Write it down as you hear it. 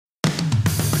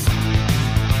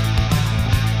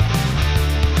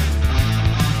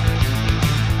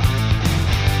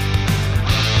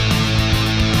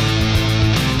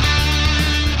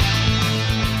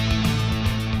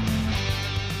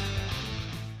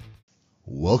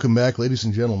Welcome back, ladies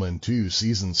and gentlemen, to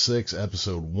Season 6,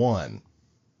 Episode 1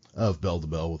 of Bell to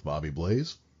Bell with Bobby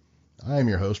Blaze. I am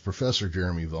your host, Professor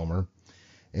Jeremy Vilmer,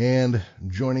 and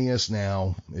joining us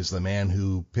now is the man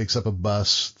who picks up a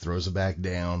bus, throws it back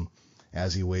down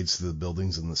as he wades through the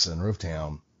buildings in the center of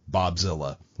town,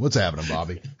 Bobzilla. What's happening,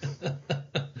 Bobby?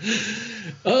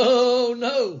 Oh,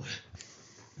 no.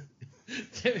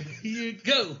 There you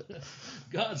go.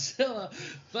 Godzilla.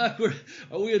 Fuck,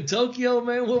 are we in Tokyo,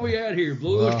 man? Where we at here?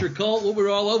 Blue Oyster Cult? We're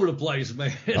all over the place,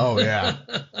 man. Oh, yeah.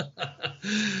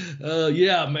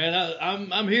 Yeah, man.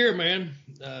 I'm here, man.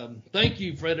 Thank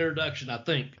you for that introduction, I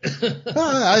think.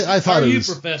 I thought How are it you, was,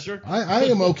 Professor? I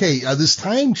am okay. This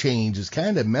time change is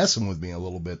kind of messing with me a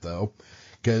little bit, though,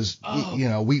 because,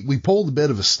 we pulled a bit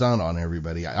of a stunt on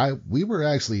everybody. We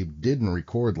didn't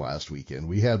record last weekend.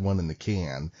 We had one in the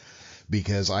can,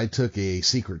 because I took a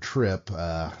secret trip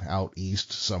out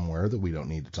east somewhere that we don't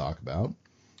need to talk about.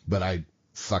 But I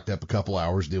fucked up a couple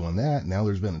hours doing that. Now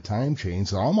there's been a time change,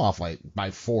 so I'm off like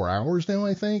by 4 hours now,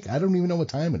 I think. I don't even know what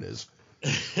time it is.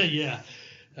 Yeah.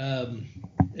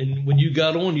 And when you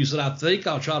got on, you said, I think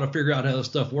I'll try to figure out how this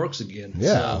stuff works again.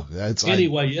 Yeah. So,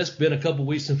 anyway, it's been a couple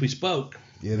weeks since we spoke.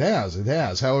 It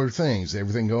has. How are things?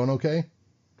 Everything going okay?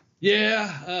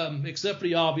 Yeah, except for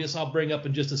the obvious I'll bring up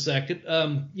in just a second.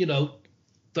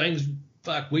 Things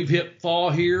like we've hit fall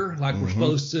here like we're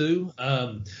supposed to.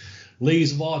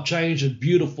 Leaves have all changed and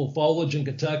beautiful foliage in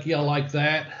Kentucky. I like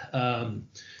that.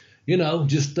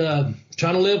 Just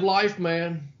trying to live life,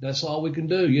 man. That's all we can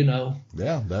do,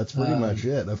 Yeah, that's pretty much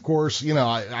it. Of course,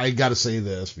 I got to say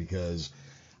this because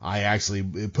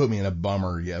it put me in a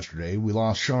bummer yesterday. We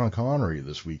lost Sean Connery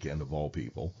this weekend, of all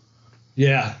people.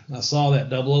 Yeah, I saw that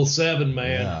 007,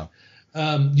 man. Yeah.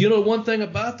 One thing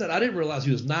about that, I didn't realize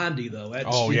he was 90 though.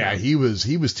 He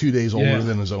was 2 days older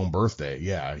than his own birthday.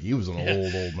 Yeah, he was an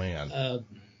old man.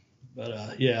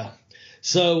 Yeah.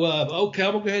 So, okay,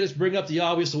 I'm going to go ahead and just bring up the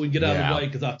obvious so we can get out of the way,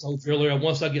 because I told you earlier,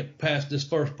 once I get past this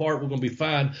first part, we're going to be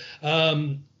fine.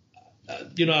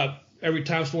 Every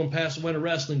time someone passes away in a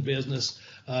wrestling business,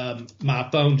 my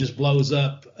phone just blows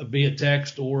up via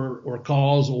text or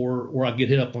calls or I get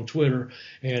hit up on Twitter.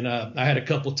 And I had a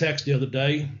couple of texts the other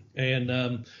day, and,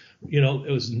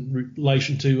 it was in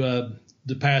relation to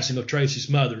the passing of Tracy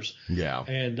Smothers. Yeah.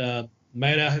 And,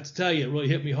 man, I have to tell you, it really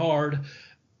hit me hard.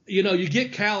 You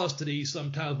get callous to these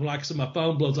sometimes when, like I said, my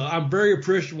phone blows up. I'm very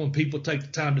appreciative when people take the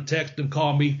time to text and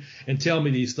call me and tell me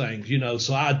these things,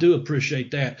 so I do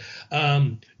appreciate that.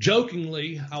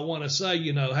 Jokingly, I want to say,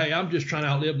 hey, I'm just trying to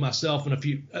outlive myself and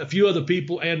a few other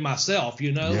people and myself,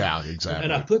 Yeah, exactly.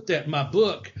 And I put that in my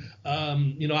book.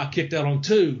 I kicked out on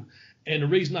 2. And the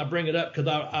reason I bring it up, because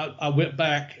I went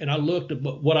back and I looked at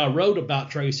what I wrote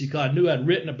about Tracy, because I knew I'd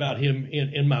written about him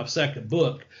in my second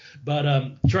book.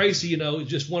 But Tracy, is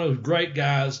just one of those great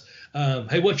guys.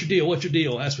 Hey, what's your deal? What's your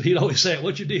deal? That's what he'd always say.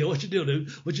 What's your deal? What's your deal,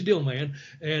 dude? What's your deal, man?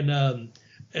 And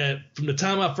from the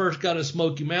time I first got to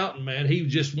Smoky Mountain, man, he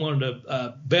was just one of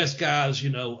the best guys,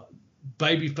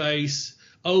 baby face,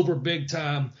 over big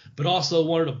time, but also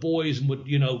one of the boys and would,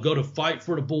 go to fight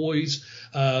for the boys.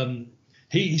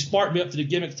 He sparked me up to the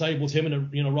gimmick table with him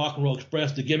and the Rock and Roll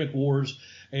Express, the Gimmick Wars.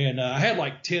 And I had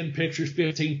like 10 pictures,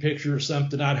 15 pictures or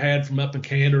something I'd had from up in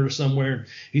Canada or somewhere.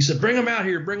 He said, bring them out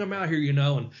here,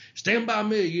 and stand by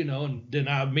me, And then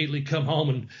I immediately come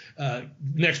home and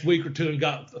next week or two and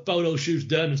got photo shoots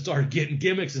done and started getting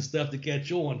gimmicks and stuff to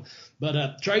catch on.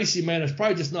 But Tracy, man, it's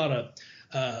probably just not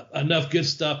enough good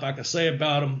stuff I could say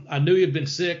about him. I knew he had been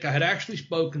sick. I had actually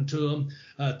spoken to him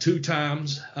 2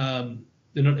 times.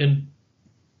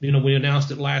 We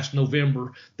announced it last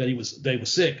November that he was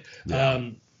sick. Yeah.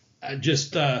 I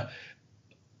just going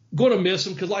to miss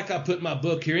him, because like I put in my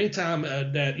book here, anytime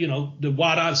that the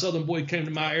Wide-Eyed Southern Boy came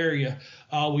to my area,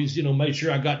 I always made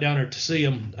sure I got down there to see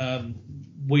him.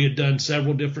 We had done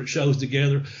several different shows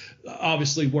together.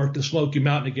 Obviously worked in Smoky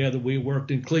Mountain together. We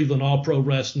worked in Cleveland All Pro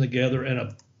Wrestling together,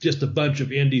 and just a bunch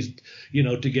of indies,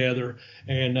 together.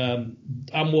 And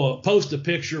I'm going to post a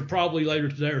picture probably later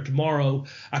today or tomorrow.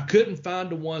 I couldn't find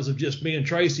the ones of just me and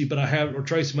Tracy, but or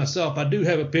Tracy myself. I do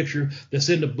have a picture that's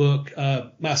in the book.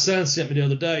 My son sent me the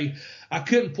other day. I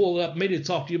couldn't pull it up. Maybe to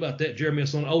talk to you about that, Jeremy.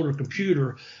 It's on an older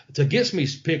computer to get me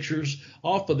pictures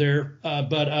off of there.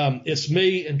 But it's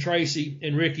me and Tracy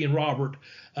and Ricky and Robert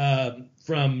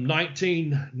from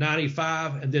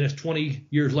 1995, and then it's 20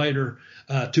 years later,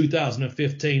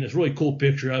 2015. It's a really cool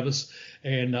picture of us.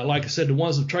 And like I said, the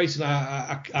ones of Tracy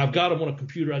and I've got them on a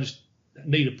computer. I just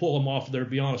need to pull them off of there, to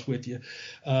be honest with you.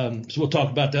 So we'll talk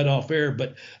about that off air.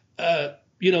 But,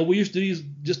 we used to do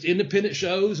just independent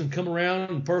shows and come around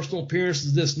and personal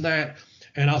appearances, this and that.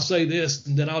 And I'll say this,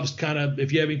 and then I'll just kind of,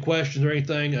 if you have any questions or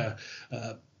anything that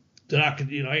I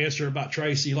could, answer about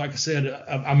Tracy. Like I said,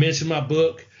 I mentioned my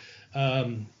book.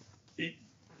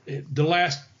 The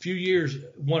last few years,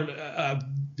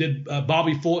 did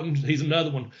Bobby Fulton. He's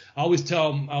another one. I always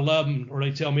tell them I love them, or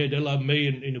they tell me they love me,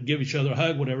 and give each other a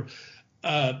hug, whatever.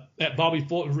 At Bobby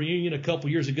Fulton's reunion a couple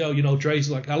years ago,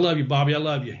 Tracy's like, I love you, Bobby, I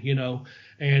love you,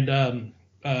 and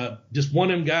just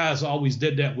one of them guys I always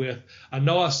did that with. I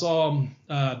know I saw him,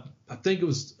 I think it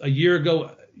was a year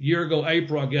ago,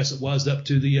 April, I guess it was, up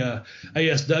to the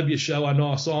ASW show. I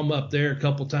know I saw him up there a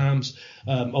couple times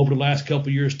over the last couple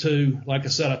of years too. Like I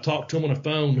said, I talked to him on the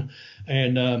phone,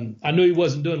 and I knew he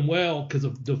wasn't doing well because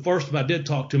the first time I did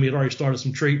talk to him, he had already started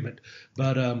some treatment.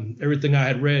 But everything I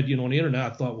had read, on the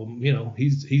internet, I thought, well,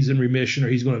 he's in remission, or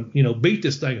he's going to, beat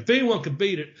this thing. If anyone could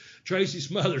beat it, Tracy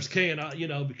Smothers can,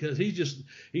 because he's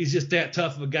just that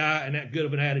tough of a guy and that good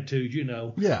of an attitude,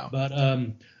 Yeah.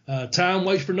 But time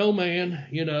waits for no man,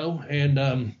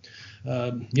 and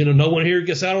no one here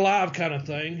gets out alive, kind of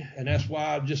thing. And that's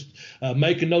why I'm just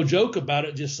making no joke about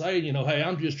it, just saying, hey,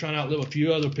 I'm just trying to outlive a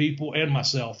few other people and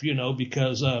myself,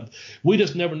 because we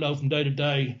just never know from day to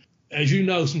day. As you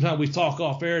know, sometimes we talk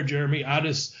off air, Jeremy. I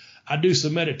do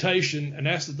some meditation, and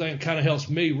that's the thing that kind of helps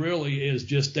me really, is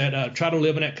just that try to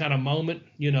live in that kind of moment,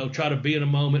 try to be in a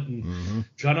moment, and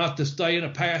try not to stay in the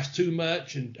past too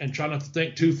much, and try not to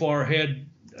think too far ahead,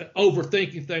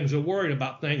 overthinking things or worrying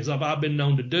about things I've been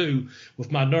known to do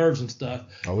with my nerves and stuff.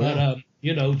 Oh, yeah.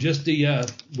 But just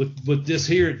with this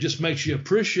here, it just makes you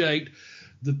appreciate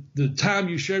the time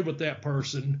you shared with that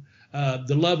person,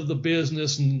 the love of the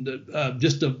business, and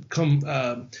the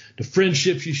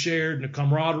friendships you shared, and the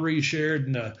camaraderie you shared,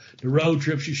 and the road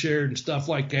trips you shared, and stuff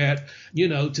like that.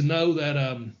 To know that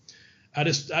I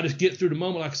just get through the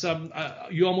moment. Like I said,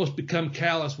 you almost become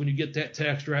callous when you get that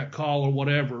text or that call or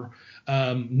whatever.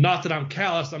 Not that I'm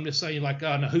callous. I'm just saying, like,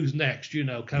 now who's next,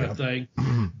 kind of thing.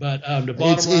 But the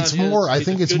bottom line is, more. I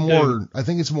think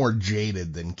it's more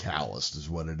jaded than calloused, is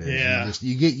what it is. Yeah.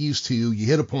 You get used to. You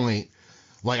hit a point.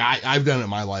 Like I've done it in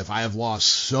my life. I have lost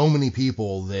so many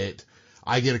people that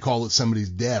I get a call that somebody's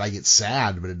dead. I get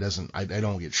sad, but it doesn't. I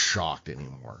don't get shocked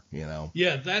anymore.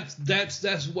 Yeah,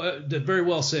 that's what very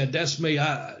well said. That's me.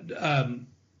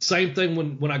 Same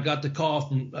thing when I got the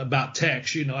call about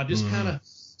text. I just kind of.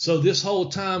 So this whole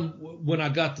time when I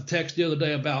got the text the other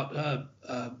day about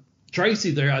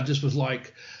Tracy there, I just was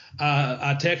like,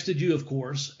 I texted you, of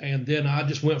course, and then I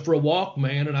just went for a walk,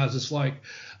 man, and I was just like,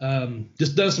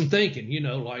 just done some thinking,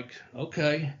 like,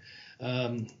 okay.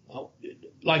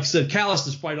 Like I said, callous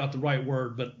is probably not the right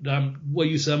word, but well,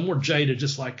 you said I'm more jaded,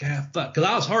 just like, fuck, because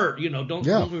I was hurt, don't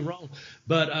get me wrong,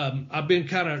 but I've been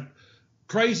kind of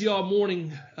crazy all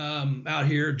morning out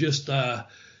here, just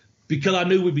because I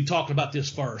knew we'd be talking about this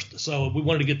first, so we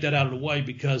wanted to get that out of the way,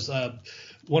 because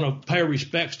want to pay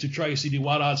respects to Tracy, the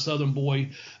wide-eyed Southern boy.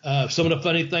 Some of the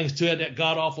funny things too, that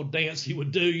god-awful dance he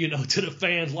would do, to the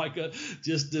fans, like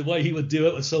just the way he would do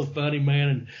it was so funny,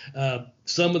 man. And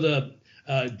some of the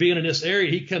being in this area,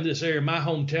 he come to this area, my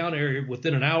hometown area,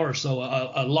 within an hour or so,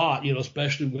 a lot,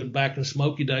 especially when back in the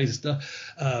Smoky days and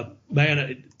stuff. Man,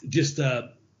 it just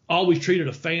always treated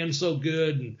a fan so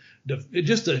good, and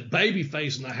just a baby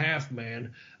face and a half,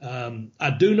 man.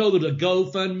 I do know that a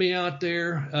GoFundMe out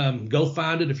there. Go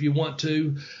find it if you want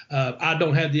to. I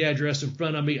don't have the address in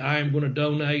front of me. I am going to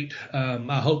donate.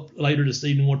 I hope later this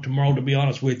evening or tomorrow, to be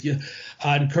honest with you.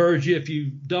 I encourage you, if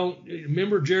you don't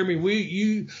remember, Jeremy,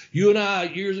 you and I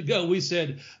years ago, we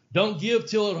said, don't give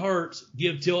till it hurts,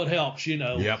 give till it helps,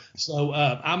 Yep. So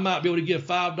I might be able to give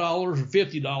 $5 or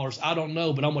 $50. I don't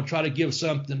know, but I'm going to try to give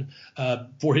something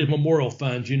for his memorial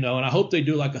funds, and I hope they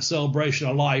do like a celebration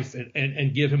of life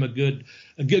and give him a good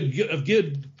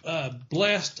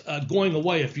blessed going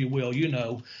away, if you will,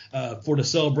 for the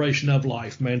celebration of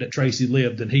life, man, that Tracy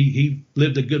lived. And he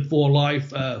lived a good full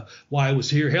life while he was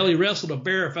here. Hell, he wrestled a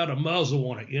bear without a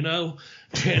muzzle on it,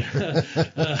 And,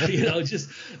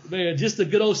 just a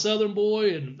good old Southern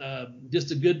boy, and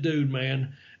just a good dude,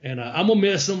 man. And I'm going to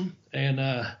miss him. And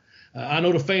I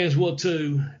know the fans will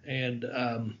too. And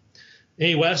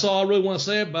anyway, that's all I really want to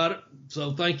say about it.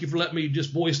 So thank you for letting me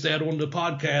just voice that on the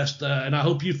podcast. And I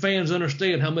hope you fans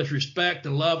understand how much respect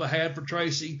and love I had for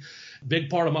Tracy. Big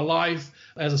part of my life.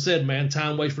 As I said, man,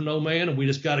 time waits for no man, and we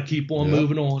just got to keep on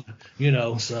moving on,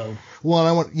 so. Well, and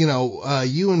I want,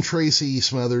 you and Tracy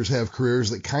Smothers have careers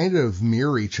that kind of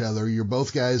mirror each other. You're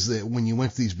both guys that when you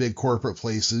went to these big corporate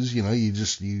places,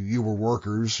 you were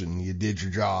workers and you did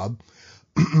your job.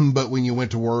 But when you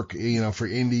went to work, for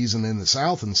indies and in the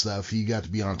South and stuff, you got to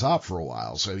be on top for a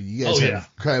while. So you guys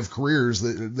have careers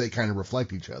that they kind of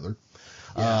reflect each other.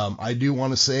 Yeah. I do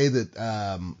want to say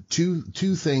that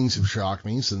two things have shocked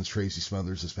me since Tracy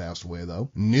Smothers has passed away, though.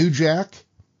 New Jack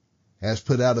has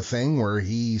put out a thing where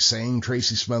he sang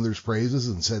Tracy Smothers' praises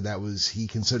and said he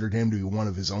considered him to be one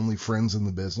of his only friends in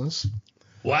the business.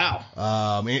 Wow.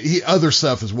 Other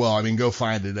stuff as well. I mean, go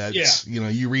find it. That's,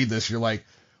 you read this, you're like,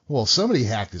 well, somebody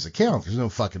hacked his account. There's no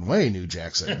fucking way New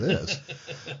Jack said this.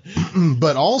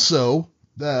 But also,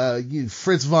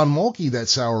 Fritz von Moltke, that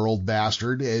sour old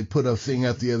bastard, had put a thing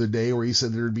up the other day where he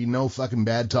said there'd be no fucking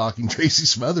bad talking Tracy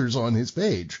Smothers on his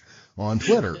page on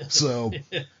Twitter. So,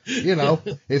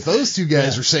 if those two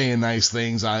guys are saying nice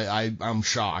things, I'm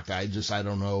shocked. I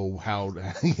don't know how,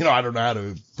 I don't know how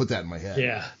to put that in my head.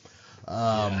 Yeah.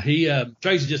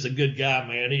 Tracy's just a good guy,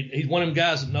 man. He's one of them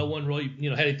guys that no one really,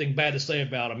 had anything bad to say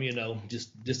about him,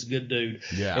 just a good dude.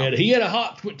 Yeah. And he had a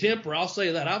hot temper. I'll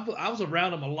say that. I was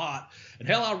around him a lot. And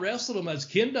hell, I wrestled him as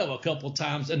kendo a couple of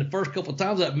times. And the first couple of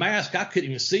times, that mask, I couldn't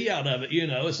even see out of it.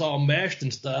 It's all meshed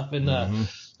and stuff. And,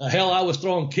 hell, I was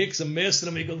throwing kicks and missing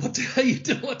him. He goes, "What the hell you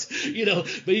doing?"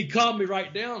 But he calmed me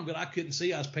right down, but I couldn't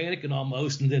see. I was panicking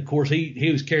almost. And then, of course, he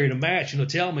was carrying a match,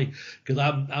 telling me, because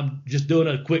I'm just doing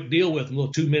a quick deal with him, a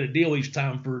little 2-minute deal each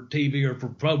time for TV or for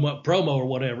promo or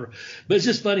whatever. But it's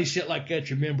just funny shit like that,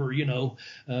 you remember,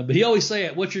 But he always say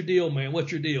it, "What's your deal, man?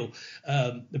 What's your deal?"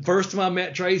 The first time I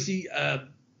met Tracy,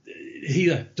 he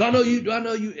do I know you? Do I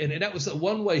know you? And that was the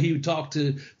one way he would talk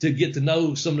to get to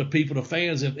know some of the people, the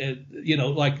fans, and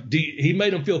he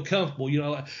made them feel comfortable,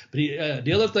 But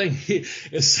the other thing,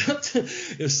 if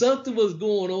something was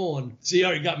going on, see, he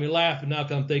already got me laughing. Now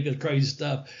I'm thinking of crazy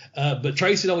stuff. But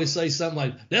Tracy would always say something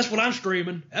like, "That's what I'm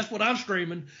screaming. That's what I'm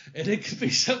screaming," and it could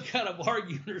be some kind of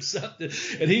argument or something,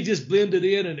 and he just blended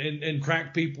in and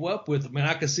cracked people up with it. Man,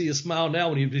 I could see a smile now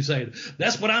when he'd be saying,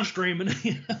 "That's what I'm screaming,"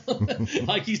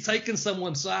 like he's taking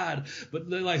someone's side, but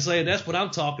like saying, "That's what I'm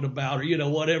talking about," or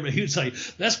whatever. He would say,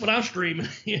 "That's what I'm screaming."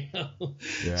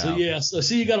 Yeah. So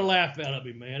see, you got to laugh out of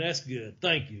me, man. That's good.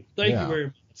 Thank you very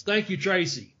much. Thank you,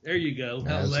 Tracy. There you go.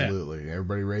 How's Absolutely. that?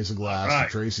 Everybody raise a glass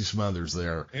to Tracy Smothers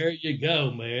there. There you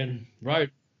go, man. Right.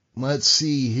 Let's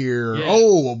see here. Yeah.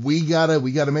 Oh, we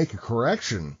gotta make a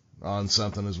correction on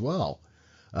something as well.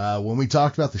 When we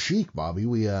talked about the Sheik, Bobby,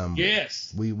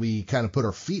 we kind of put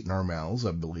our feet in our mouths,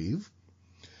 I believe.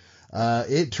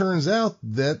 It turns out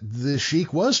that the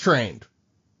Sheik was trained.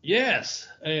 Yes.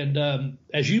 And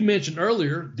as you mentioned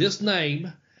earlier, this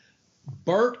name,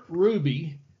 Bert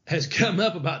Ruby, has come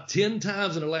up about 10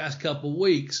 times in the last couple of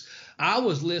weeks. I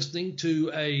was listening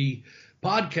to a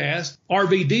podcast,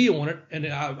 RVD on it, and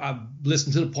I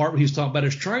listened to the part where he was talking about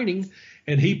his training,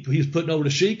 and he's putting over the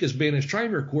Sheik as being his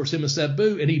trainer, of course, him and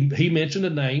Sabu, and he mentioned the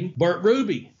name Bert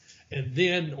Ruby. And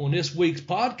then on this week's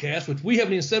podcast, which we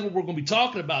haven't even said what we're going to be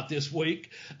talking about this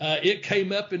week, it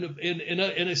came up in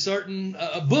a certain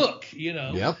book,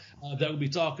 Yep. That we'll be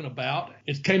talking about.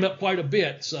 It came up quite a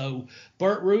bit. So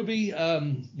Bert Ruby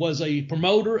was a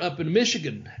promoter up in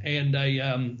Michigan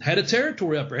and had a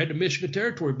territory up there, had the Michigan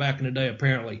territory back in the day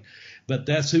apparently. But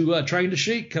that's who trained the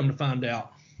Sheik, come to find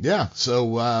out. Yeah,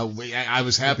 so I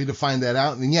was happy to find that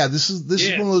out. And this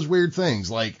is one of those weird things.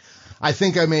 Like, I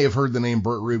think I may have heard the name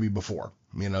Bert Ruby before,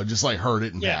 just like heard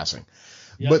it in passing.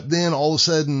 Yep. But then all of a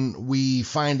sudden we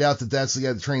find out that that's the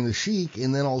guy that trained the Sheik,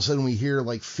 and then all of a sudden we hear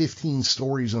like 15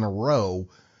 stories in a row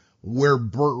where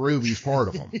Bert Ruby's part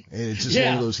of them. And it's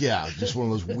just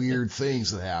one of those weird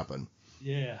things that happen.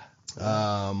 Yeah.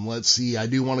 Let's see. I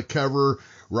do want to cover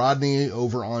Rodney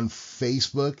over on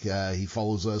Facebook. He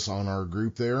follows us on our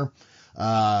group there.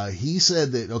 He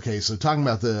said that, so talking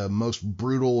about the most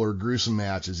brutal or gruesome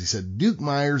matches, he said Duke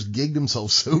Myers gigged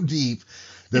himself so deep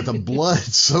that the blood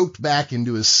soaked back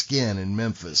into his skin in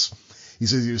Memphis. He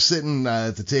says he was sitting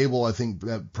at the table, I think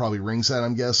probably ringside,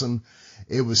 I'm guessing.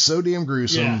 It was so damn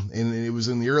gruesome, and it was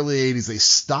in the early 80s. They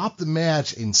stopped the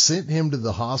match and sent him to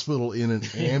the hospital in an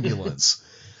ambulance.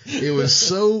 It was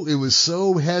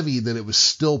so heavy that it was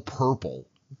still purple.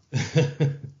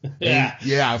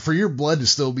 For your blood to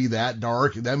still be that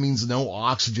dark, that means no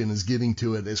oxygen is getting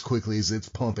to it as quickly as it's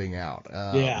pumping out.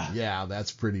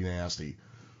 That's pretty nasty.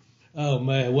 Oh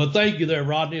man, well thank you there,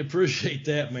 Rodney. Appreciate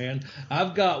that, man.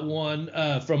 I've got one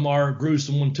from our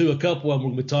gruesome one too. A couple of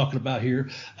them we'll be talking about here.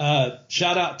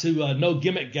 Shout out to No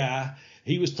Gimmick Guy.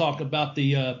 He was talking about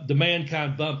the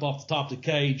Mankind bump off the top of the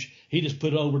cage. He just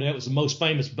put it over there. It was the most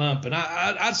famous bump, and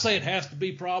I'd say it has to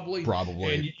be probably.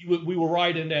 And we were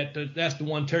right in that. That's the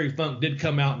one Terry Funk did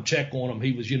come out and check on him.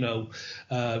 He was,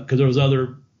 because there was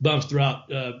other bumps throughout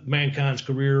Mankind's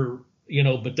career,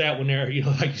 but that one there,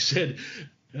 like you said,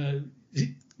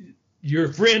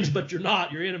 you're friends, but you're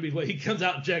not. You're enemies. Well, he comes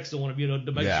out and checks on him, you know,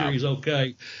 to make sure he's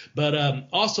okay. But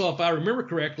also, if I remember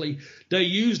correctly, they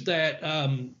used that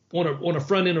on a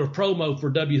front end of a promo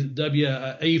for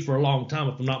WWE for a long time,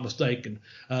 if I'm not mistaken.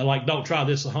 Like, don't try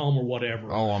this at home or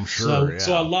whatever. Oh, I'm sure.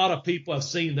 So a lot of people have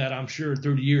seen that, I'm sure,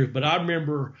 through the years. But I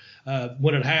remember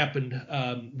when it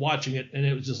happened, watching it, and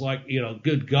it was just like, you know,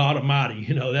 good God Almighty,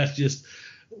 you know, that's just.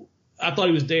 I thought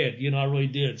he was dead, you know, I really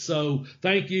did. So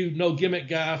thank you, No Gimmick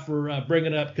Guy, for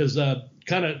bringing it up, because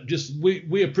kind of just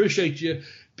we appreciate you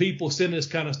people sending this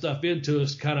kind of stuff into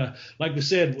us. Kind of like we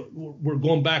said, we're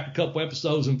going back a couple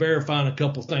episodes and verifying a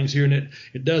couple things here, and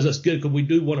it does us good because we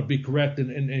do want to be correct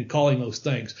in calling those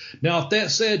things. Now, if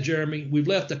that said, Jeremy, we've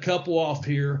left a couple off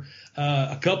here.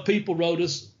 A couple people wrote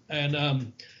us,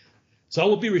 and so I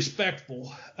will be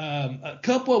respectful. A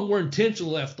couple of them were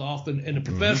intentionally left off, and the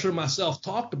professor and myself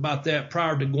talked about that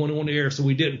prior to going on the air, so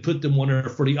we didn't put them on there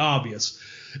for the obvious.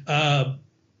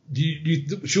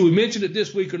 Should we mention it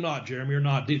this week or not, Jeremy, or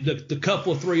not? The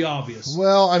couple of three obvious.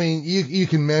 Well, I mean, you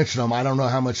can mention them. I don't know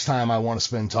how much time I want to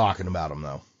spend talking about them,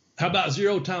 though. How about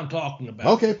zero time talking about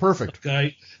them? Okay, perfect.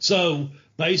 Okay, so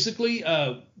basically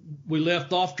we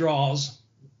left off Draws.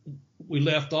 We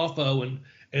left off Owen,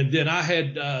 and then I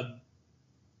had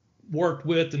worked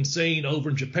with and seen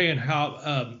over in Japan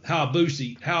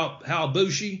Hayabushi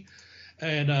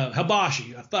and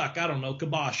Habashi. Fuck, I don't know,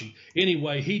 Kabashi.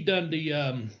 Anyway, he done the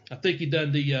I think he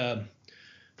done the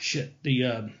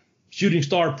shooting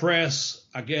star press,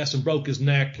 I guess, and broke his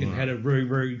neck and had a very,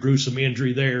 very gruesome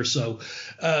injury there. So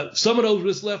some of those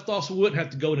just left off, so we wouldn't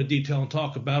have to go into detail and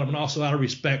talk about them, and also out of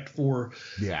respect for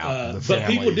but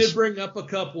people did bring up a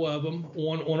couple of them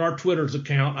on our Twitter's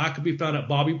account. I could be found at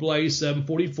Bobby Blaze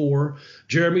 744.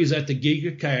 Jeremy's at the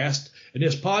GigaCast. And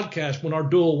this podcast, when our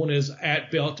dual one is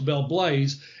at Bell to Bell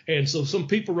Blaze. And so some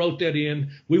people wrote that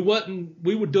in. We were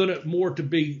doing it more to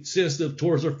be sensitive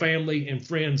towards our family and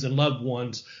friends and loved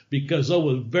ones, because those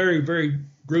were very, very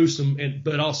gruesome,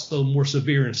 but also more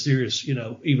severe and serious, you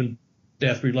know, even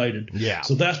death related. Yeah.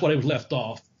 So that's why it was left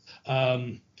off.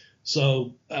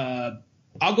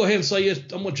 I'll go ahead and say this.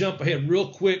 I'm going to jump ahead real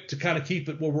quick to kind of keep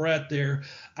it where we're at there.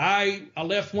 I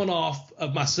left one off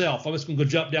of myself. I'm just going to go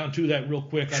jump down to that real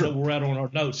quick. Sure. I know we're out on our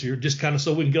notes here, just kind of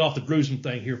so we can get off the gruesome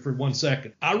thing here for 1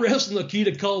 second. I wrestled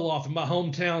Nikita Koloff in my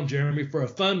hometown, Jeremy, for a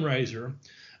fundraiser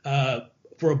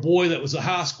for a boy that was a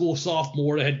high school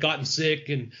sophomore that had gotten sick.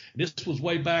 And this was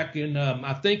way back in,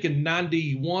 I think in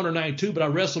 91 or 92, but I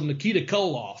wrestled Nikita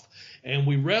Koloff. And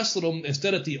we wrestled them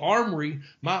instead at the Armory.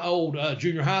 My old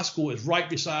junior high school is right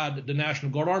beside the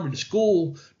National Guard Armory. The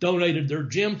school donated their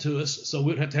gym to us, so we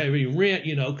wouldn't have to have any rent,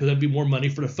 you know, because that'd be more money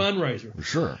for the fundraiser.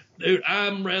 Sure. Dude,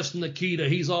 I'm wrestling Nikita.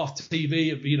 He's off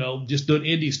TV, you know, just doing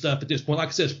indie stuff at this point. Like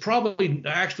I said, it's probably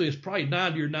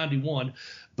 90 or 91.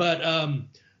 But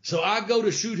so I go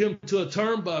to shoot him to a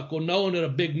turnbuckle, knowing that a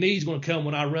big knee's going to come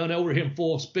when I run over him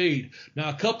full speed. Now,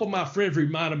 a couple of my friends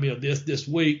reminded me of this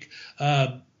week.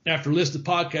 After listening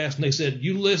to the podcast, and they said,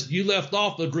 you left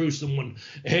off the gruesome one.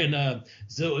 And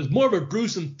so it was more of a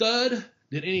gruesome thud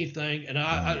than anything. And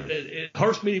it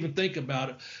hurts me to even think about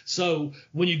it. So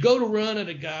when you go to run at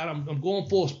a guy, I'm going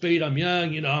full speed. I'm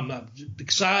young, you know, I'm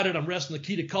excited. I'm wrestling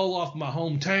Nikita Koloff in my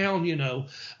hometown, you know.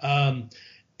 And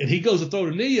he goes to throw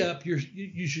the knee up.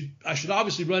 I should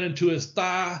obviously run into his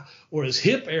thigh or his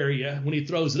hip area when he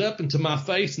throws it up into my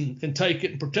face and take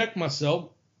it and protect myself.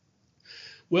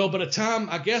 Well, by the time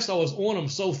I guess I was on him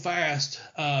so fast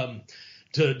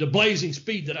to the blazing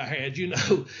speed that I had, you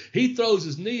know, he throws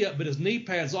his knee up, but his knee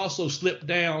pads also slipped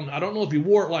down. I don't know if he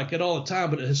wore it like that all the time,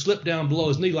 but it has slipped down below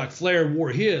his knee like Flair wore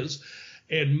his.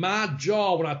 And my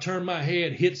jaw, when I turn my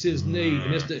head, hits his knee,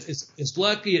 and it's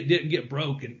lucky it didn't get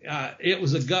broken. It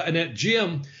was a guy, and that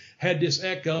gym had this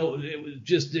echo. It was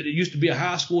just that it used to be a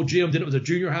high school gym, then it was a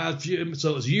junior high gym, so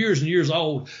it was years and years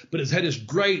old, but it's had this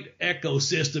great echo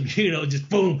system, you know, just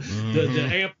boom,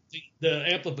 the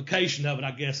amplification of it,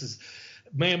 I guess, is,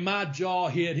 man, my jaw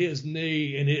hit his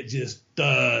knee and it just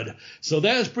thud. So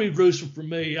that was pretty gruesome for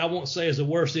me. I won't say it's the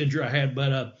worst injury I had,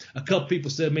 but a couple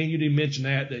people said, man, you didn't mention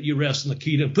that you wrestled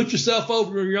Nikita. Put yourself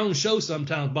over in your own show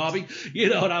sometimes, Bobby. You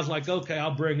know, and I was like, okay,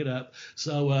 I'll bring it up.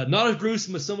 So not as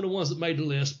gruesome as some of the ones that made the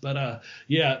list, but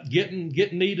yeah, getting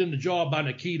kneed in the jaw by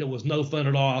Nikita was no fun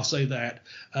at all. I'll say that.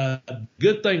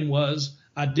 Good thing was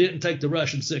I didn't take the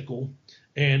Russian sickle.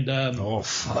 And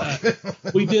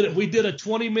we did a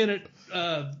 20-minute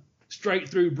straight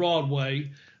through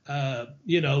Broadway,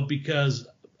 you know, because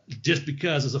just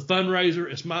because it's a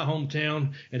fundraiser, it's my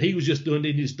hometown, and he was just doing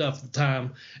Indian stuff at the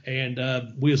time, and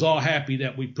we was all happy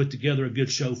that we put together a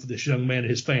good show for this young man and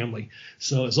his family.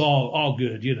 So it's all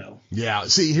good, you know. Yeah.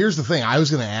 See, here's the thing. I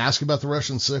was going to ask about the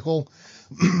Russian sickle,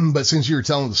 but since you were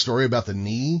telling the story about the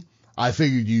knee, I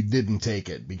figured you didn't take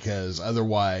it, because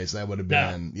otherwise that would have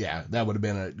been, that would have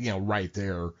been right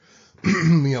there,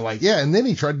 like, and then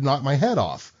he tried to knock my head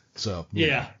off. So,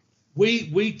 yeah.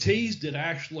 We teased it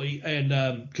actually,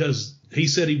 and because he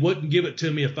said he wouldn't give it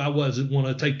to me if I wasn't want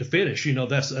to take the finish, and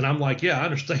I'm like, yeah, I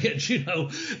understand,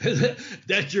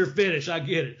 that's your finish, I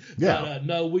get it. Yeah. But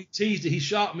no, we teased it. He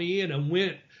shot me in and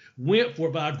went for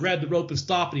it, but I grabbed the rope and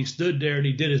stopped, and he stood there and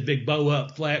he did his big bow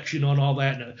up flex, and all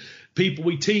that. And people,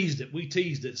 we teased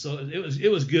it. So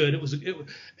it was good.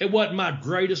 It wasn't my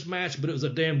greatest match, but it was a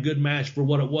damn good match for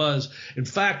what it was. In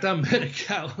fact, I met a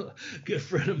guy, a good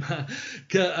friend of mine.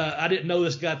 I didn't know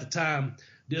this guy at the time.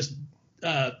 This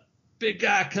big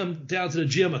guy come down to the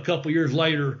gym a couple years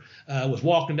later, was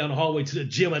walking down the hallway to the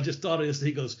gym. I just thought of this, and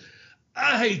he goes,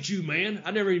 I hate you, man.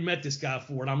 I never even met this guy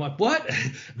before. And I'm like, what?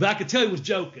 But I could tell he was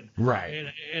joking. Right.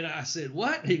 And I said,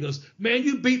 what? He goes, man,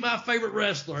 you beat my favorite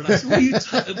wrestler. And I said, what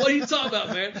are you talking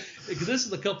about, man? Because this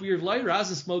is a couple years later. I was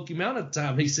in Smoky Mountain at the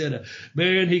time. He said,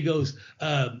 man, he goes,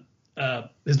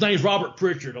 his name's Robert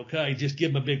Pritchard, okay? Just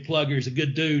give him a big plug here. He's a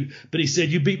good dude. But he said,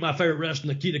 you beat my favorite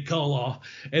wrestler, Nikita Koloff.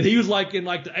 And he was like in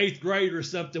like the 8th grade or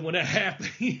something when that happened,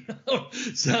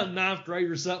 some 9th grade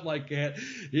or something like that.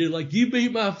 He was like, you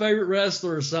beat my favorite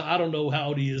wrestler or something. I don't know how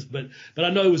old he is, but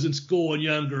I know he was in school and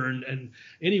younger. And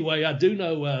anyway, I do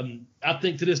know, I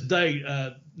think to this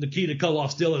day, Nikita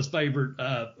Koloff still his favorite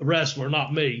wrestler,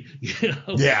 not me.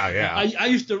 Yeah.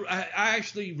 I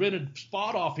actually rented a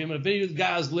spot off him. And if any of the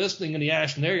guys listening in the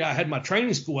Ashland area, I had my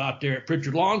training school out there at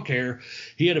Pritchard Lawn Care.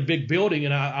 He had a big building,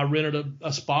 and I rented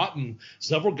a spot, and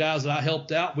several guys that I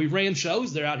helped out. We ran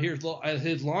shows there out here at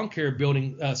his lawn care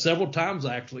building several times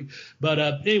actually.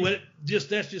 But anyway, that's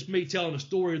just me telling a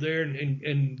story there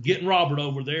and getting Robert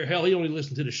over there. Hell, he only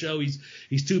listened to the show.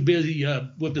 He's too busy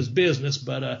with his business.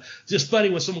 But just funny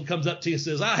when someone comes up to you and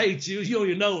says, I hate you. You don't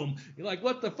even know him. You're like,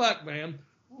 what the fuck, man?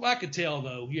 Well, I could tell,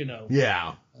 though,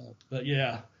 Yeah.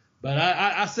 But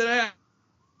I said,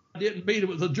 I didn't beat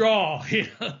him. It was a draw.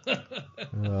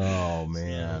 Oh,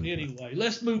 man. So, anyway,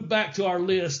 let's move back to our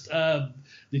list. That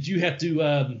you have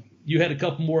to you had a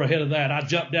couple more ahead of that. I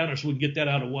jumped down there so we can get that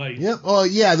out of the way. Yep. Well,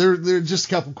 yeah, there are just a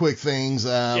couple quick things.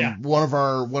 One of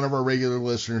our regular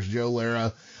listeners, Joe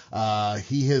Lara,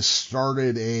 he has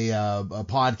started a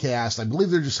podcast. I believe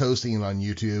they're just hosting it on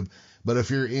YouTube. But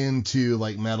if you're into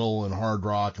like metal and hard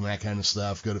rock and that kind of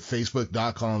stuff, go to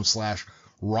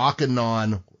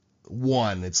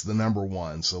facebook.com/rockanon1. It's the number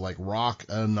 1. So like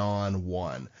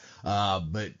Rockanon1.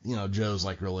 But Joe's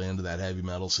like really into that heavy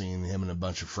metal scene. Him and a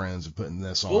bunch of friends are putting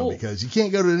this on because you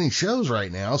can't go to any shows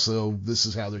right now. So this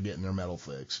is how they're getting their metal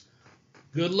fix.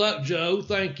 Good luck, Joe.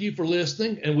 Thank you for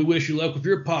listening, and we wish you luck with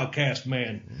your podcast,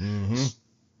 man. Mm-hmm.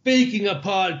 Speaking of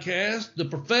podcasts, the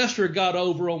Professor got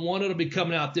over on one that'll be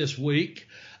coming out this week.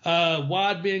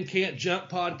 Wide Men Can't Jump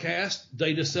podcast.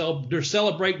 They're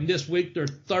celebrating this week their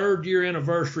 3rd year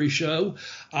anniversary show.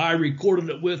 I recorded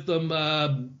it with them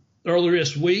earlier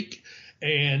this week,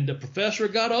 and the Professor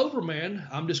got over, man.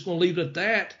 I'm just going to leave it at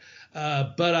that.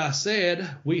 But I said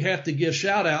we have to give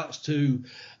shout outs to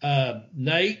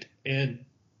Nate and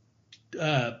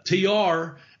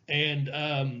TR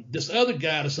and this other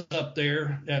guy that's up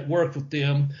there that worked with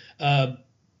them. Would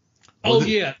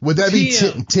that be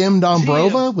Tim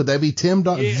Dombrova? Would that be Tim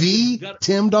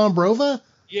Dombrova?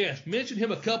 Yes, mentioned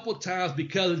him a couple of times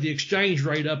because of the exchange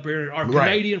rate up there. Our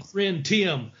Canadian friend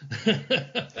Tim.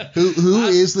 who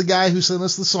is the guy who sent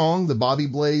us the song, the Bobby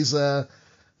Blaze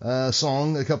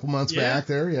song a couple months back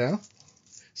there, yeah.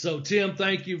 So, Tim,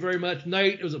 thank you very much.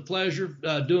 Nate, it was a pleasure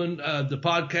doing the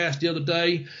podcast the other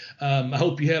day. I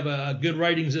hope you have good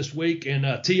ratings this week.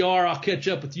 And TR, I'll catch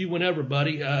up with you whenever,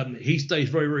 buddy. He stays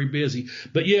very, very busy.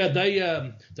 But, yeah,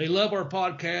 they love our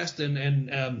podcast,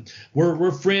 and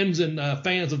we're friends and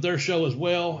fans of their show as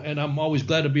well. And I'm always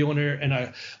glad to be on there. And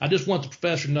I just want the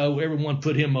Professor to know everyone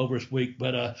put him over this week.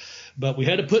 But we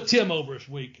had to put Tim over this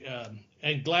week.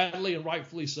 And gladly and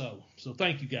rightfully so. So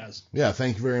thank you, guys. Yeah,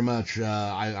 thank you very much.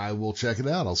 I will check it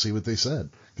out. I'll see what they said.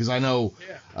 Because I know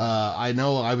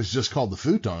I was just called the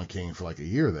Futon King for like a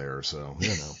year there, so,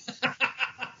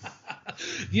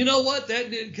 You know what?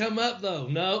 That didn't come up though.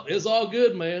 No, it's all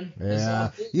good, man.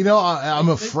 Yeah. You know, I'm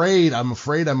afraid I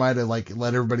might have like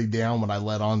let everybody down when I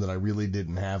let on that I really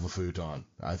didn't have a futon.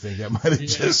 I think that might have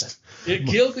it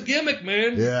killed the gimmick,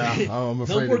 man. Yeah, I'm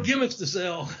afraid. No more gimmicks to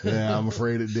sell. Yeah, I'm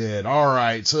afraid it did. All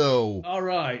right, so. All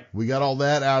right. We got all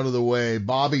that out of the way.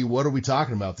 Bobby, what are we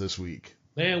talking about this week?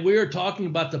 Man, we are talking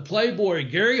about the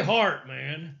Playboy, Gary Hart,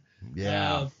 man.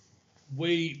 Yeah.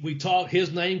 We talked,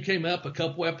 his name came up a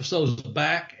couple episodes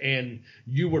back, and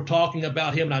you were talking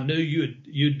about him, and I knew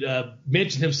you'd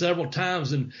mentioned him several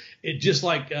times, and it just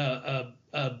like a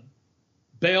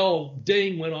bell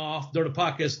ding went off during the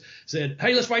podcast, said,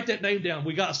 hey, let's write that name down.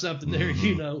 We got something there,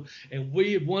 you know, and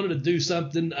we wanted to do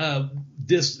something,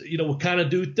 we'll kind of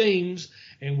do themes,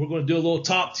 and we're going to do a little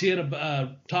top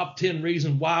 10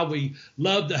 reasons why we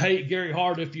love to hate Gary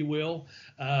Hart, if you will.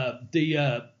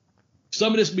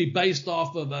 Some of this will be based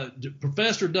off of the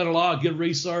professor done a lot of good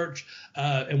research,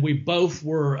 and we both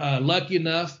were lucky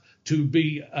enough to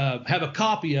have a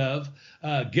copy of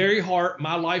Gary Hart,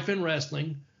 My Life in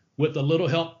Wrestling, with a little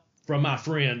help from my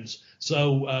friends.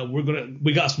 So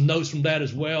we got some notes from that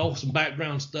as well, some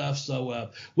background stuff.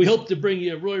 So we hope to bring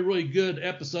you a really, really good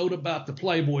episode about the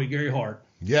Playboy, Gary Hart.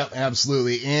 Yep,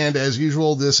 absolutely. And as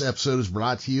usual, this episode is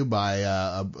brought to you by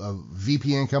a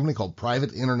VPN company called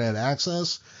Private Internet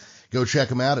Access. Go check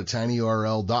them out at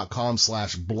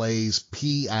tinyurl.com/blaze,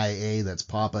 PIA. That's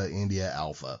Papa India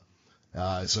Alpha.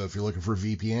 So if you're looking for a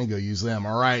VPN, go use them.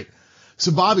 All right.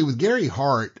 So, Bobby, with Gary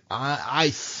Hart, I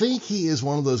think he is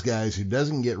one of those guys who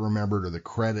doesn't get remembered or the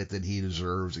credit that he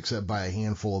deserves, except by a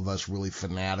handful of us really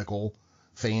fanatical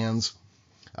fans.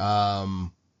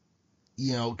 Because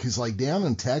like down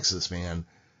in Texas, man,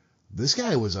 this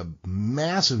guy was a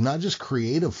massive, not just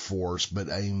creative force, but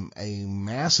a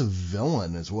massive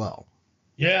villain as well.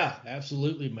 Yeah,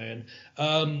 absolutely, man.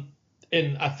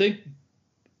 And I think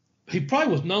he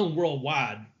probably was known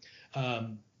worldwide.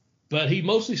 But he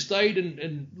mostly stayed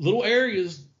in little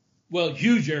areas, well,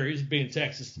 huge areas, being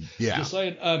Texas. Yeah. Just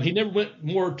saying, he never went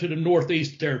more to the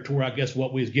Northeast territory, I guess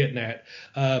what we was getting at.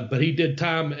 But he did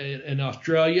time in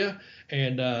Australia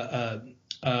and the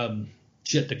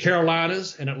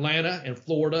Carolinas and Atlanta and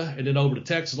Florida and then over to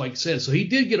Texas, like you said. So he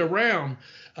did get around.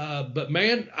 But,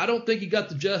 man, I don't think he got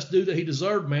the just due that he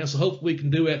deserved, man. So hopefully we can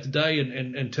do that today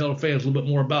and tell the fans a little bit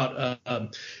more about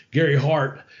Gary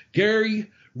Hart.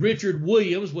 Gary Richard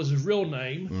Williams was his real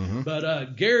name,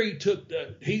 but Gary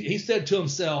he said to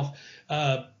himself,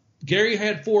 Gary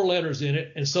had 4 letters in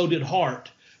it, and so did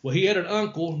Hart. Well, he had an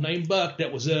uncle named Buck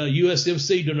that was a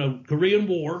USMC during the Korean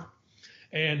War,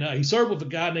 and he served with a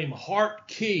guy named Hart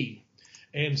Key.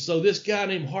 And so this guy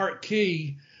named Hart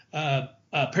Key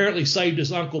apparently saved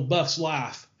his Uncle Buck's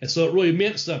life, and so it really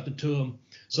meant something to him.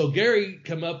 So Gary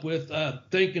come up with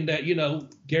thinking that,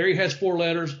 Gary has 4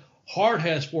 letters, Hart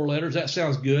has 4 letters. That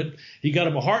sounds good. He got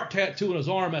him a heart tattoo on his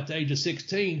arm at the age of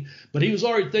 16, but he was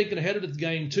already thinking ahead of the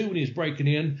game, too, when he was breaking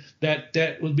in,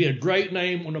 that would be a great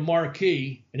name on the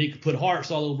marquee, and he could put hearts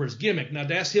all over his gimmick. Now,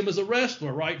 that's him as a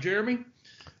wrestler, right, Jeremy?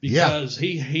 Because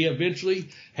he eventually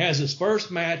has his first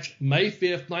match May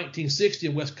 5th, 1960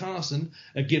 in Wisconsin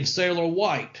against Sailor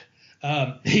White.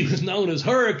 He was known as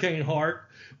Hurricane Hart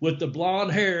with the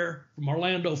blonde hair from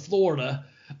Orlando, Florida.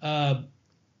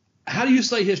 How do you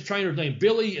say his trainer's name?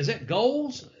 Billy, is that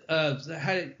Goals? When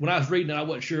I was reading it, I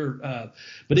wasn't sure.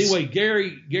 But anyway,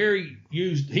 Gary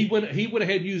went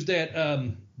ahead and used that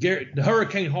the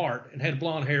Hurricane Hart and had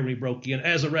blonde hair when he broke in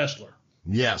as a wrestler.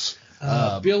 Yes.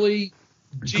 Billy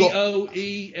Goelz,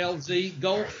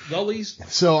 Goalies.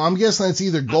 So I'm guessing that's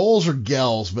either Goals or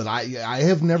Gels, but I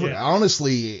have never,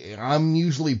 honestly, I'm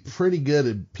usually pretty good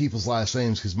at people's last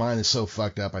names because mine is so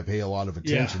fucked up. I pay a lot of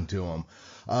attention to them.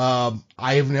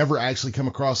 I have never actually come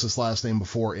across this last name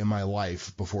before in my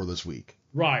life before this week.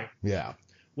 Right. Yeah.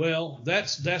 Well,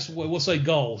 that's what we'll say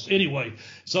Goals. Anyway,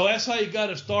 so that's how he got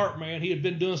to start, man. He had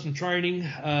been doing some training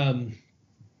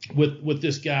with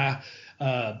this guy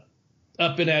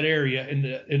up in that area, in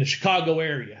the Chicago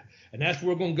area. And that's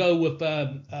where we're going to go with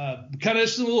kind of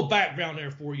just a little background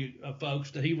there for you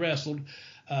folks, that he wrestled,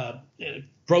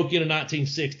 broke in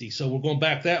 1960. So we're going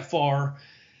back that far.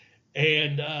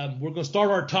 And we're going to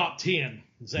start our top 10.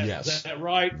 Is that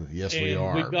right? Yes, and we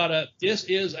are. We've got this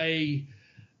is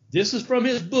from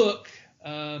his book.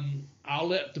 I'll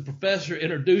let the professor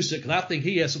introduce it because I think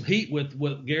he has some heat with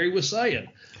what Gary was saying.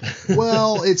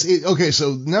 Well, okay.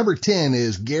 So number 10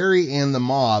 is Gary and the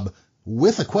Mob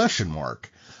with a question mark.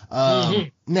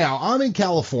 Now, I'm in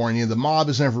California. The Mob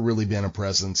has never really been a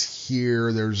presence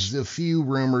here. There's a few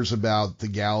rumors about the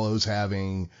Gallows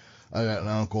having I got an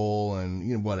uncle and,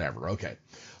 you know, whatever. Okay.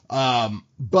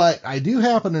 But I do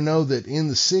happen to know that in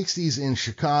the 60s in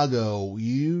Chicago,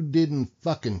 you didn't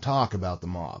fucking talk about the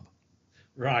mob.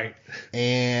 Right.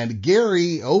 And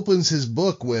Gary opens his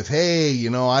book with, hey, you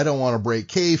know, I don't want to break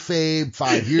kayfabe.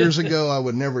 5 years ago, I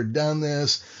would never have done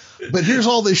this. But here's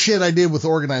all this shit I did with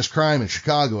organized crime in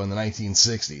Chicago in the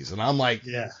 1960s. And I'm like,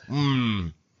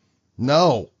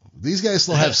 no. These guys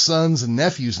still have sons and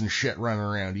nephews and shit running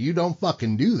around. You don't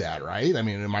fucking do that, right? I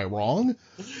mean, am I wrong?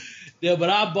 Yeah, but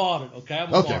I bought it, okay?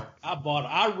 I'm a mark. I bought it.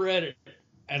 I read it,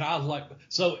 and I was like,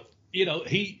 so, you know,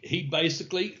 he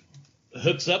basically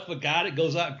hooks up a guy that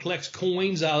goes out and collects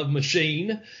coins out of a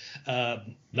machine.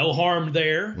 No harm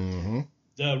there. Mm-hmm.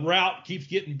 The route keeps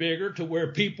getting bigger to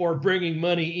where people are bringing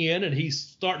money in, and he's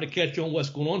starting to catch on what's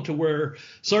going on to where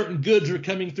certain goods are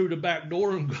coming through the back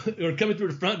door or coming through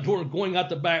the front door and going out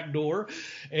the back door.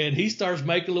 And he starts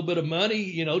making a little bit of money,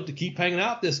 you know, to keep hanging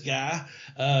out this guy.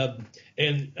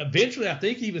 And eventually, I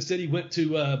think he even said he went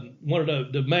to one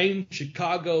of the main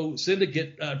Chicago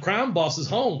syndicate crime bosses'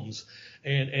 homes.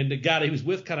 And the guy that he was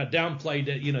with kind of downplayed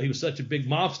that, you know, he was such a big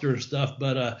mobster and stuff.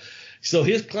 But so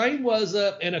his claim was,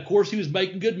 and of course he was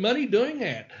making good money doing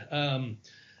that,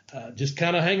 just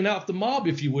kind of hanging out with the mob,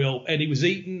 if you will. And he was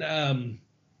eating,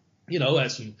 you know,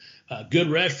 at some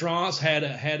good restaurants, had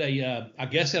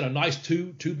a nice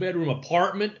two bedroom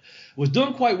apartment, was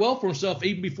doing quite well for himself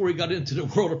even before he got into the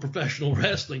world of professional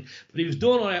wrestling. But he was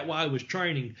doing all that while he was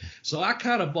training. So I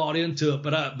kind of bought into it.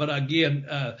 But again,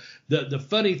 the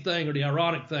funny thing or the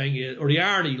ironic thing is, or the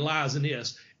irony lies in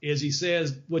this, is he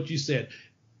says what you said.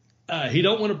 He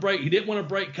didn't want to break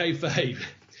kayfabe.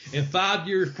 And 5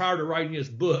 years prior to writing his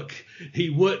book, he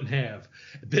wouldn't have.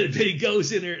 But he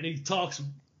goes in there and he talks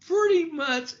pretty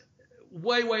much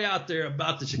way out there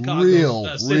about the Chicago real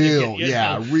loose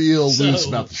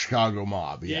about the Chicago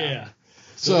mob. Yeah.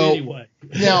 So anyway,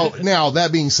 now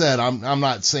that being said, I'm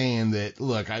not saying that.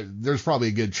 Look, there's probably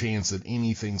a good chance that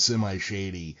anything semi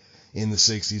shady in the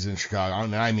 60s in Chicago.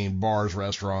 I mean, bars,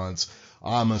 restaurants.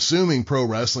 I'm assuming pro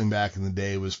wrestling back in the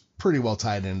day was pretty well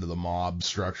tied into the mob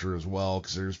structure as well,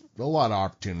 because there's a lot of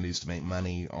opportunities to make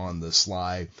money on the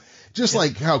sly. Just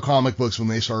like how comic books, when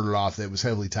they started off, that was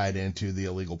heavily tied into the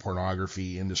illegal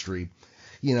pornography industry.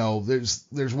 You know,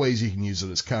 there's ways you can use it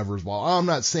as covers. Well, I'm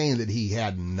not saying that he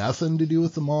had nothing to do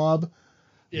with the mob.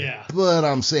 Yeah. But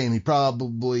I'm saying he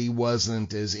probably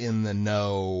wasn't as in the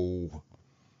know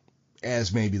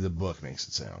as maybe the book makes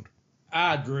it sound.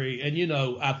 I agree. And, you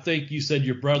know, I think you said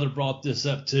your brother brought this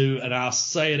up too, and I'll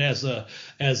say it as an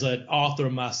author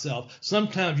myself.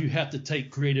 Sometimes you have to take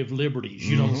creative liberties,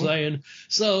 you know what I'm saying?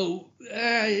 So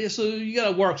you got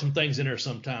to work some things in there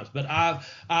sometimes. But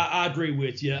I agree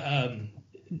with you.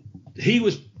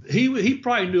 He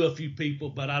probably knew a few people,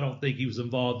 but I don't think he was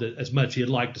involved as much as he'd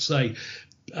like to say.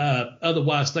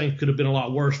 Otherwise, things could have been a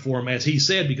lot worse for him, as he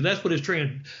said, because that's what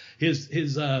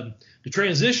the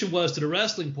transition was to the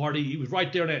wrestling party. He was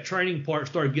right there in that training part,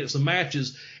 started getting some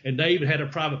matches, and they even had a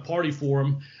private party for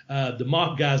him. The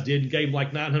mob guys did, and gave him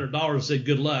like $900 and said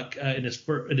good luck in his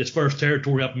first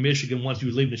territory up in Michigan once he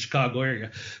was leaving the Chicago area.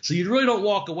 So you really don't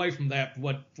walk away from that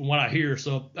from what I hear.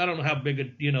 So I don't know how big a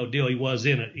deal he was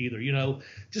in it either. You know,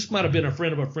 just might have been a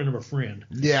friend of a friend of a friend.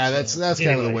 Yeah, that's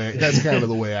kind of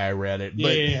the way I read it.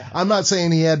 But yeah. I'm not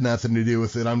saying he had nothing to do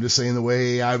with it. I'm just saying the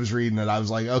way I was reading it, I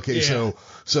was like, okay,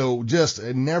 so just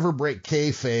never break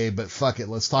kayfabe, but fuck it,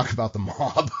 let's talk about the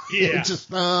mob. Yeah.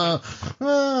 Just I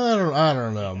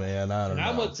don't know, man. I don't know.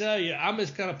 I'm gonna tell you, I'm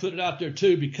just kind of put it out there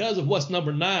too, because of what's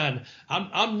number 9.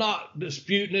 I'm not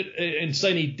disputing it and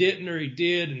saying he didn't or he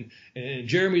did, and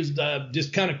Jeremy's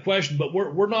just kind of questioned, but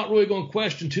we're not really going to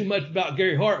question too much about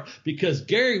Gary Hart, because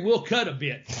Gary will cut a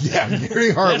bit. Yeah,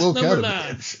 Gary Hart will cut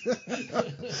a bit.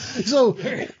 So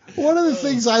one of the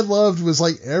things I loved was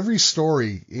like every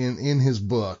story in his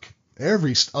book.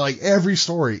 Every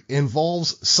story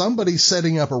involves somebody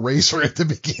setting up a razor at the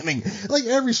beginning. Like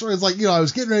every story is like, I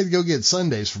was getting ready to go get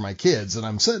sundaes for my kids, and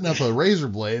I'm setting up a razor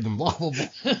blade and blah, blah,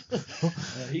 blah.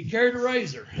 He carried a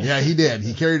razor. Yeah, he did.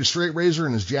 He carried a straight razor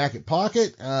in his jacket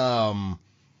pocket.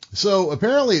 So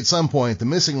apparently at some point, the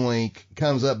missing link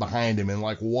comes up behind him and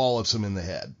like wallops him in the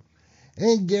head.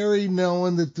 And Gary,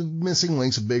 knowing that the missing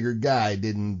link's a bigger guy,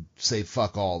 didn't say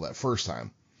fuck all that first time.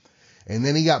 And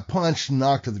then he got punched and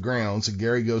knocked to the ground, so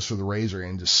Gary goes for the razor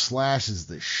and just slashes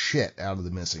the shit out of the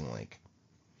missing link.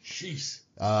 Jeez.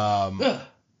 Now,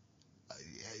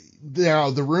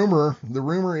 the rumor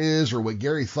is, or what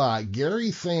Gary thought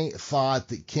thought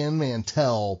that Ken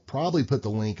Mantell probably put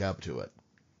the link up to it.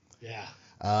 Yeah.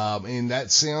 And that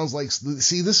sounds like,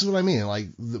 see, this is what I mean. Like,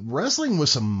 the wrestling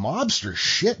was some mobster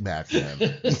shit back then.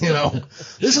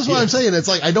 This is what I'm saying. It's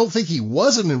like, I don't think he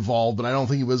wasn't involved, but I don't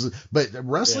think he was. But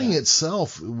wrestling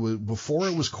itself, before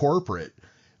it was corporate,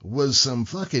 was some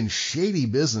fucking shady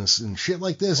business and shit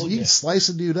like this. You could slice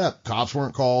a dude up. Cops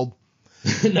weren't called.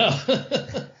 No.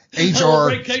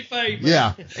 HR,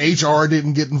 HR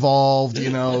didn't get involved.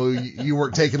 You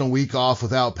weren't taking a week off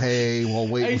without pay while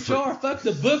waiting fuck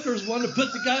the bookers want to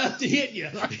put the guy up to hit you.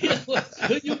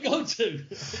 Who you go to?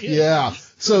 Yeah.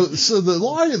 So the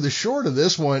long and the short of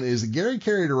this one is that Gary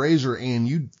carried a razor, and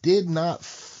you did not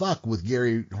fuck with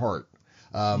Gary Hart.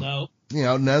 No.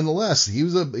 Nonetheless, he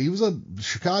was a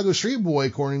Chicago street boy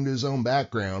according to his own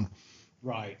background.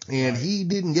 Right. And he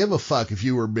didn't give a fuck if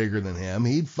you were bigger than him.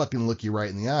 He'd fucking look you right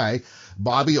in the eye.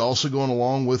 Bobby, also going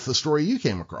along with the story you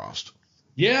came across.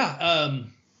 Yeah.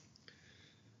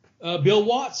 Bill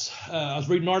Watts, I was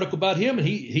reading an article about him, and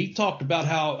he talked about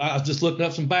how I was just looking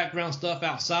up some background stuff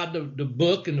outside the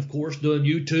book, and of course doing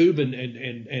YouTube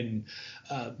and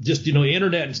just,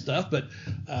 internet and stuff. But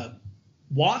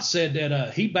Watts said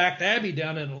that he backed Abby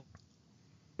down in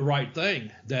the right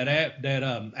thing, that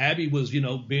Abby was, being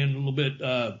a little bit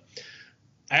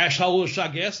ashholish, I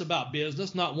guess, about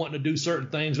business, not wanting to do certain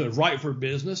things that was right for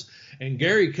business. And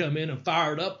Gary come in and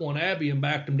fired up on Abby and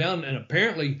backed him down, and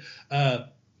apparently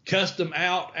cussed him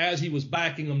out as he was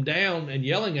backing him down and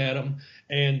yelling at him.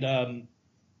 And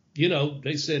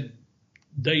they said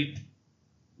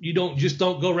you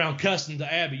don't go around cussing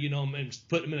to Abby, and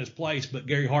put him in his place, but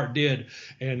Gary Hart did,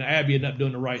 and Abby ended up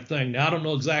doing the right thing. Now, I don't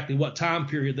know exactly what time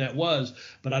period that was,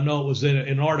 but I know it was in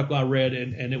an article I read,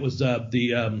 and it was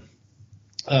Bill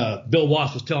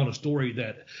Watts was telling a story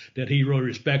that he really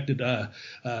respected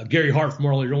Gary Hart from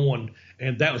earlier on,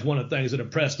 and that was one of the things that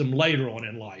impressed him later on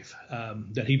in life,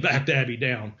 that he backed Abby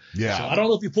down. Yeah. So I don't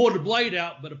know if he pulled the blade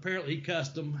out, but apparently he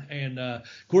cussed him. And, of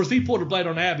course, if he pulled the blade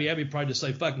on Abby would probably just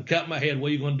say, fucking cut my head. What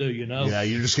are you going to do, Yeah,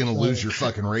 you're just going to lose your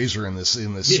fucking razor in this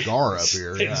scar up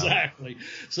here. Yeah. Exactly.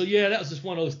 So, that was just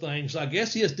one of those things. I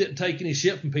guess he just didn't take any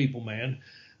shit from people, man.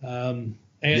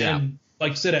 And like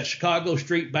you said, that Chicago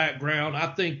street background, I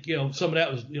think, some of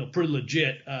that was, pretty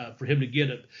legit for him to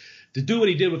get it. To do what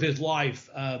he did with his life,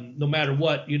 no matter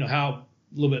what, how a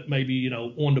little bit maybe,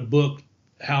 on the book,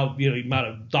 how, he might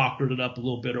have doctored it up a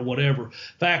little bit or whatever.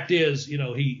 Fact is,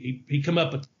 he come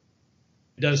up and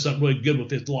does something really good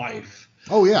with his life.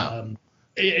 Oh, yeah.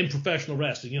 In professional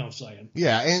wrestling, you know what I'm saying?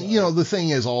 Yeah, and, the thing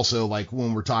is also, like,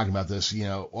 when we're talking about this,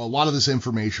 a lot of this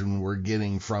information we're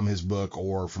getting from his book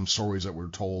or from stories that were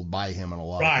told by him in a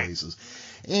lot of cases.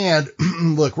 And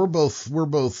look, we're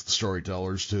both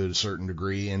storytellers to a certain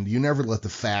degree, and you never let the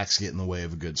facts get in the way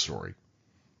of a good story.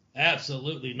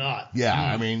 Absolutely not. Yeah,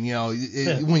 I mean,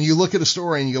 when you look at a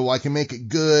story and you go, well, I can make it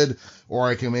good or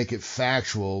I can make it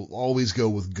factual, always go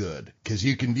with good, because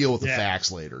you can deal with the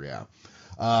facts later. Yeah.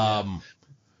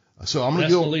 So I'm going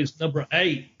to go. Leaves number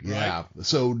 8. Yeah. Right?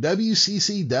 So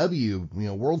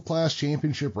WCCW, World Class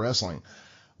Championship Wrestling,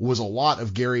 was a lot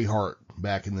of Gary Hart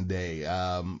back in the day.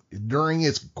 During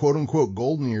its quote unquote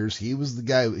golden years, he was the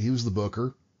guy, he was the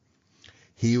booker.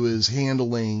 He was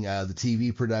handling the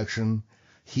TV production.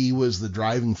 He was the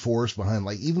driving force behind,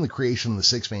 like, even the creation of the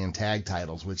 6-man tag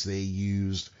titles, which they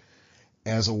used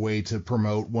as a way to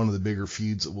promote one of the bigger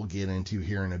feuds that we'll get into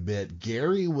here in a bit.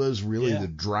 Gary was really the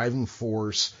driving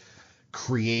force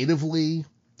creatively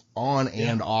on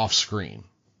and off screen.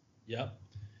 Yep.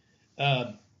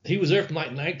 He was there from like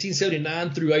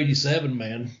 1979 through 87,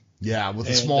 man. Yeah, with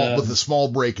a small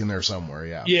break in there somewhere.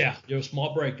 Yeah. Yeah, there was a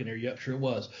small break in there. Yep, sure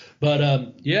was.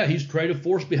 But he's creative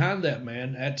force behind that,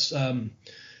 man.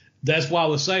 That's why I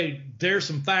was saying there's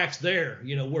some facts there.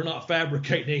 We're not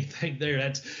fabricating anything there.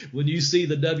 That's when you see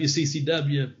the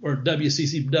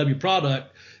WCCW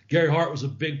product. Gary Hart was a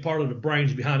big part of the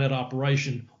brains behind that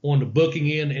operation on the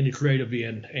booking end and the creative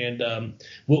end. And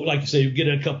like you say, you'll get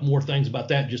in a couple more things about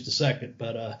that in just a second.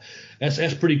 But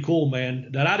that's pretty cool,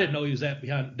 man. That I didn't know he was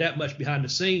that much behind the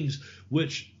scenes,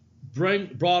 which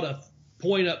brought a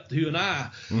point up to you and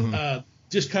I. Mm-hmm.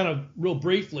 Just kind of real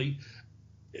briefly,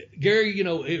 Gary,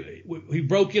 he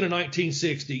broke in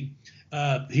 1960.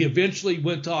 He eventually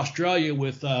went to Australia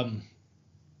with Jim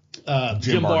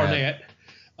Barnett.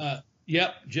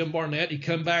 Jim Barnett. He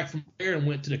come back from there and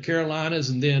went to the Carolinas,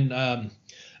 and then I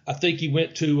think he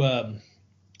went to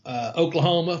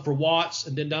Oklahoma for Watts,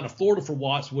 and then down to Florida for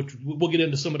Watts, which we'll get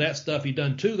into some of that stuff he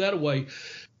done too that way.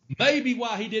 Maybe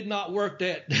why he did not work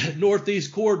that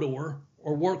Northeast corridor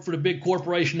or work for the big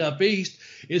corporation up east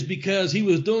is because he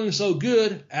was doing so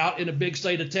good out in the big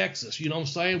state of Texas. You know what I'm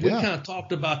saying? We kind of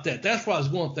talked about that. That's why I was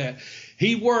going with that.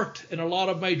 He worked in a lot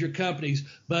of major companies,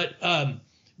 but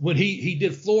when he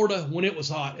did Florida when it was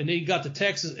hot, and then he got to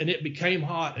Texas and it became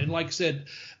hot. And like I said,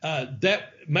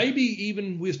 that maybe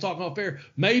even we was talking off air,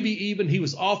 maybe even he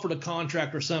was offered a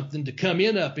contract or something to come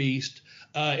in up east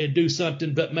and do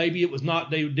something, but maybe it was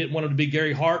not. They didn't want him to be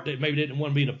Gary Hart. They maybe didn't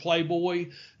want to be the Playboy.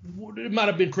 It might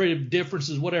have been creative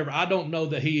differences, whatever. I don't know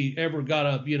that he ever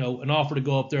got an offer to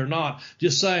go up there or not.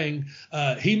 Just saying,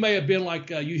 he may have been like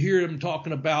you hear him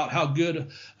talking about how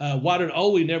good. Why did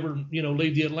Ole never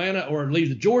leave the Atlanta or leave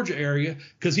the Georgia area?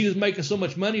 Because he was making so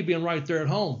much money being right there at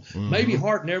home. Mm-hmm. Maybe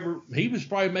Hart never. He was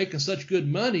probably making such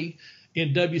good money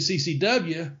in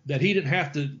WCCW that he didn't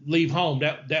have to leave home.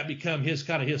 That become his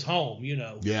kind of his home,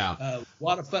 Yeah.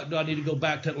 Why the fuck do I need to go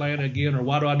back to Atlanta again, or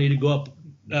why do I need to go up,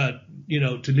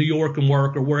 to New York and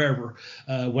work or wherever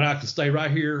when I can stay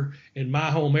right here in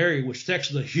my home area, which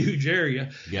Texas is a huge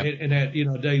area, and that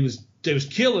they was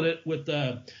killing it with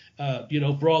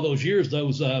for all those years,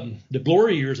 the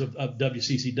glory years of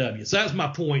WCCW. So that's my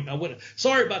point.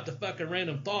 Sorry about the fucking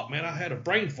random thought, man. I had a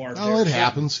brain fart. Oh, it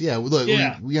happens. Yeah. Look,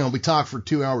 we talked for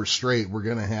 2 hours straight. We're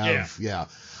gonna have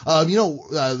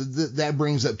that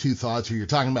brings up two thoughts here. You're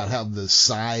talking about how the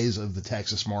size of the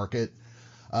Texas market.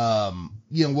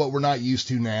 What we're not used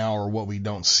to now, or what we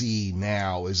don't see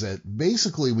now, is that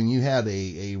basically when you had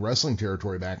a wrestling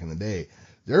territory back in the day,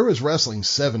 there was wrestling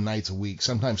 7 nights a week,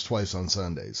 sometimes twice on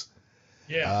Sundays.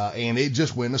 Yeah. And it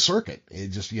just went a circuit. It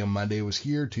just, Monday was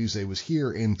here, Tuesday was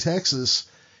here. In Texas,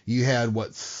 you had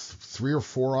 3 or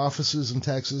 4 offices in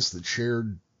Texas that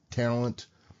shared talent.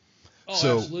 Oh,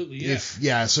 so absolutely.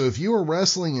 Yeah. So if you were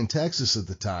wrestling in Texas at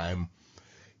the time,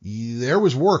 there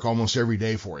was work almost every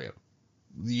day for you.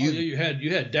 You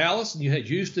had Dallas, and you had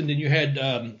Houston, and you had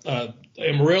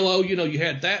Amarillo. You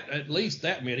had that, at least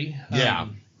that many.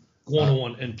 Going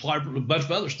on, and a bunch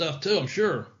of other stuff too, I'm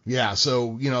sure. Yeah,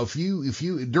 so if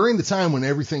you during the time when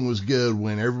everything was good,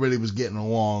 when everybody was getting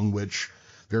along, which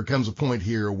there comes a point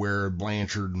here where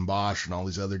Blanchard and Bosch and all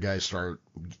these other guys start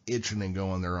itching and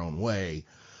going their own way,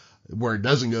 where it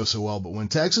doesn't go so well. But when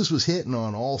Texas was hitting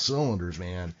on all cylinders,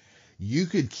 man, you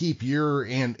could keep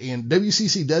and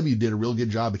WCCW did a real good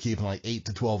job of keeping like 8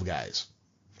 to 12 guys.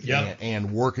 Yeah.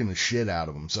 And working the shit out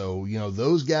of them. So,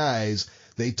 those guys,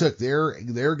 they took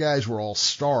their guys were all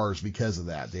stars because of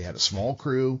that. They had a small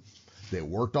crew. They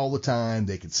worked all the time.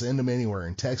 They could send them anywhere.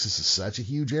 And Texas is such a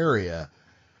huge area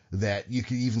that you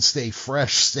could even stay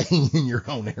fresh staying in your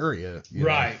own area.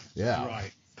 Right. Yeah.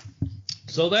 Right.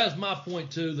 So that's my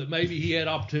point too, that maybe he had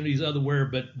opportunities elsewhere,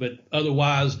 but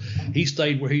otherwise he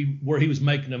stayed where he was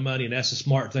making the money, and that's a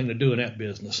smart thing to do in that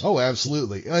business. Oh,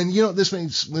 absolutely. And this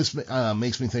makes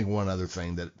me think of one other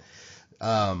thing,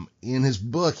 that in his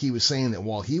book he was saying that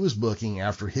while he was booking,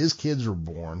 after his kids were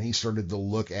born, he started to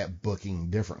look at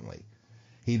booking differently.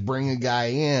 He'd bring a guy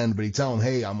in, but he'd tell him,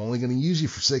 "Hey, I'm only going to use you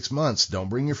for 6 months. Don't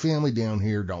bring your family down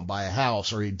here. Don't buy a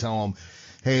house." Or he'd tell him,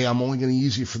 "Hey, I'm only going to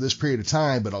use you for this period of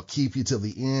time, but I'll keep you till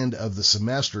the end of the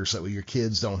semester so that your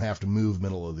kids don't have to move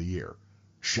middle of the year."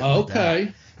 Shit like okay.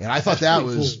 That. And I thought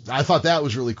that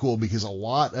was really cool, because a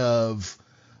lot of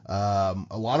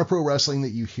pro wrestling that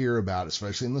you hear about,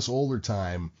 especially in this older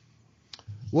time.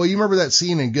 Well, you remember that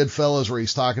scene in Goodfellas where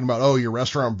he's talking about, "Oh, your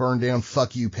restaurant burned down.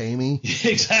 Fuck you, pay me."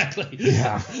 Exactly.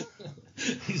 Yeah.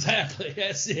 Exactly.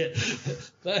 That's it.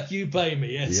 Fuck you, pay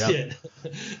me. That's it.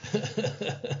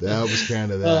 That was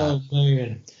kind of that. Oh,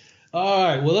 man. All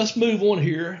right. Well, let's move on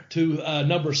here to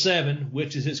number 7,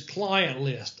 which is his client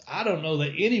list. I don't know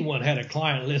that anyone had a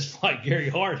client list like Gary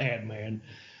Hart had, man.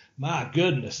 My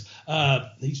goodness.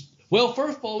 Well,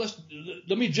 first of all,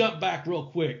 let me jump back real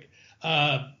quick.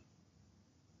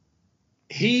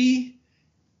 He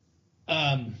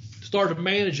started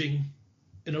managing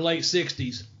in the late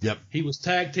 60s. Yep. He was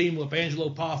tag team with Angelo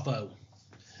Poffo.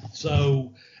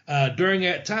 So during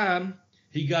that time,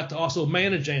 he got to also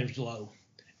manage Angelo,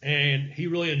 and he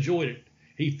really enjoyed it.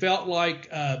 He felt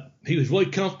like he was really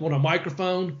comfortable on a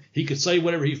microphone. He could say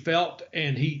whatever he felt,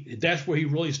 and that's where he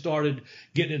really started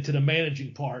getting into the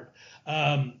managing part.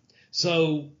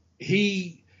 So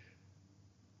he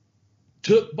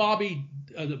took Bobby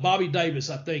Davis,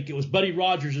 I think it was Buddy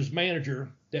Rogers' manager,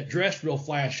 that dressed real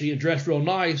flashy and dressed real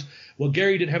nice. Well,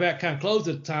 Gary didn't have that kind of clothes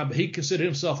at the time, but he considered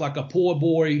himself like a poor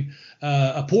boy,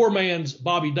 a poor man's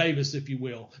Bobby Davis, if you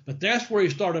will. But that's where he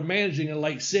started managing in the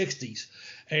late 60s.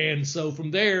 And so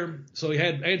from there, he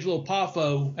had Angelo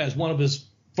Poffo as one of his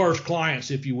first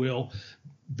clients, if you will,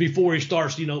 before he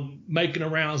starts, making the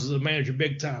rounds as a manager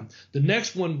big time. The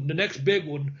next big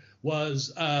one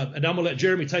was, and I'm going to let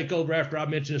Jeremy take over after I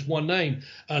mention this one name.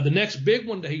 The next big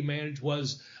one that he managed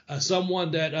was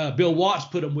someone that Bill Watts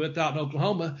put him with out in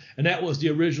Oklahoma, and that was the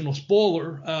original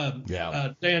spoiler,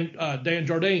 Dan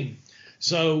Jardine.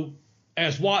 So,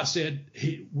 as Watts said,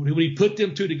 when he put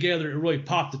them two together, it really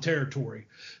popped the territory.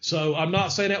 So I'm not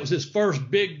saying that was his first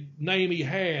big name he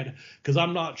had, because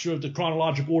I'm not sure if the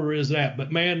chronological order is that.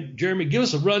 But, man, Jeremy, give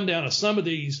us a rundown of some of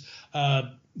these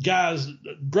guys,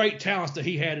 great talents that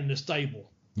he had in the stable.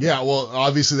 Yeah, well,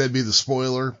 obviously that'd be the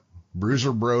spoiler,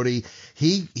 Bruiser Brody.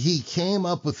 He came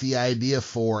up with the idea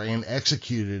for and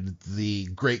executed the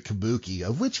Great Kabuki,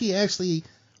 of which he actually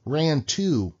ran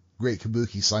 2 Great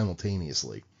Kabuki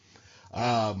simultaneously.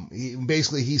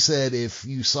 He said if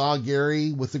you saw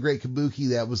Gary with the Great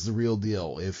Kabuki, that was the real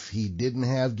deal. If he didn't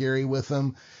have Gary with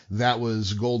him, that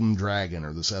was Golden Dragon,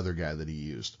 or this other guy that he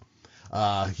used.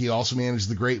 He also managed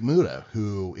the Great Muta,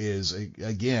 who is,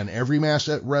 again, every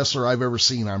masked wrestler I've ever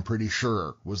seen, I'm pretty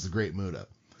sure, was the Great Muta.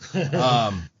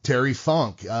 Terry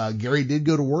Funk. Gary did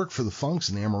go to work for the Funks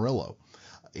in Amarillo,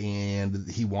 and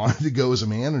he wanted to go as a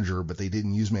manager, but they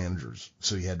didn't use managers,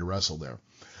 so he had to wrestle there.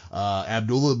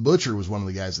 Abdullah the Butcher was one of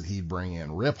the guys that he'd bring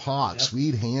in. Rip Hawk, yep.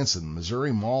 Swede Hansen,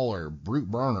 Missouri Mauler,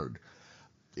 Brute Barnard.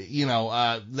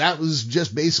 That was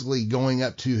just basically going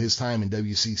up to his time in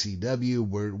WCCW,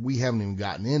 where we haven't even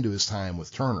gotten into his time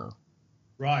with Turner.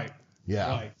 Right.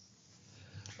 Yeah.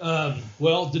 Right.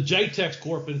 Well, the JTEX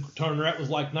Corp in Turner, that was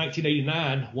like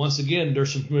 1989. Once again,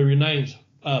 there's some familiar names.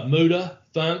 Muta,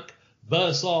 Funk,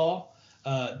 Buzzsaw,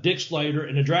 Dick Slater,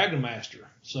 and the Dragon Master.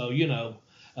 So, and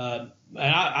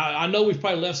I know we've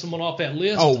probably left someone off that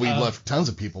list. Oh, we've left tons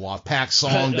of people off. Pac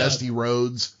Song, Dusty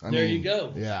Rhodes. There you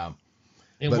go. Yeah.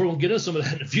 And we're going to get into some of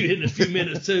that in a few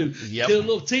minutes, too. Yep. Get a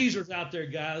little teasers out there,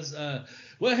 guys.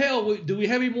 Well, hell, do we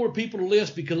have any more people to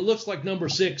list? Because it looks like number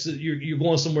 6, you're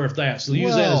going somewhere with that. So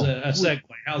use that as a segue.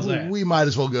 How's that? We might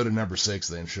as well go to number 6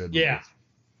 then, shouldn't we?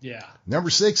 Yeah. Number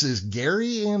 6 is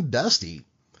Gary and Dusty.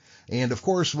 And, of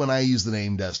course, when I use the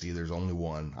name Dusty, there's only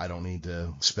one. I don't need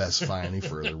to specify any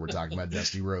further. We're talking about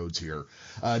Dusty Rhodes here.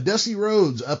 Dusty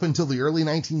Rhodes, up until the early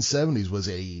 1970s, was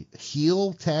a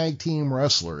heel tag team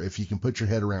wrestler, if you can put your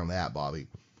head around that, Bobby.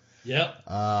 Yep.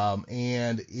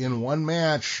 And in one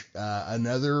match,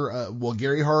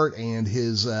 Gary Hart and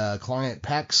his client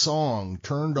Pac Song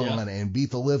turned on and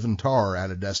beat the living tar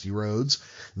out of Dusty Rhodes.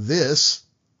 This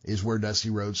is where Dusty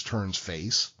Rhodes turns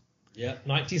face. Yeah,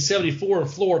 1974 in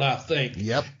Florida, I think.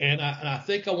 Yep. And I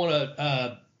think I want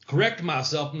to correct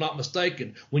myself, if I'm not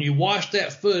mistaken. When you watch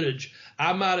that footage,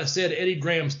 I might have said Eddie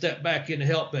Graham stepped back in to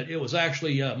help, but it was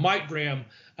actually Mike Graham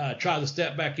tried to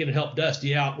step back in and help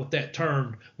Dusty out with that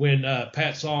turn when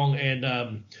Pat Song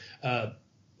and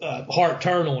Hart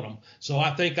turned on him. So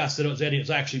I think I said it was Eddie. It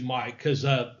was actually Mike, because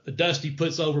Dusty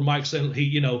puts over Mike saying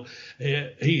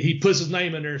he puts his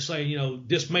name in there saying,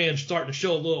 this man's starting to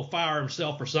show a little fire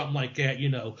himself or something like that,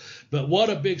 But what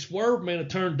a big swerve, man, to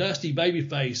turn Dusty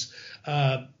babyface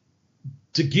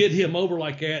to get him over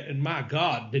like that. And my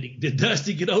God, did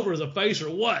Dusty get over as a face or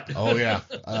what? Oh yeah,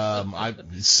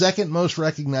 second most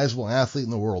recognizable athlete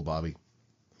in the world, Bobby.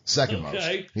 Second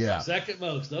most. Yeah. Second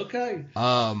most. Okay.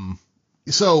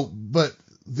 But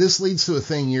this leads to a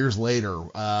thing years later,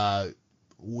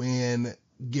 when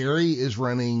Gary is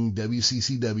running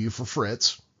WCCW for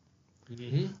Fritz.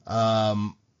 Mm-hmm.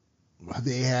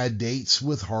 They had dates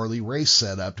with Harley Race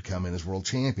set up to come in as world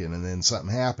champion, and then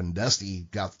something happened. Dusty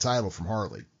got the title from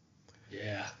Harley.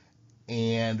 Yeah.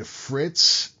 And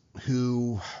Fritz,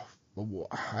 who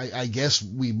I guess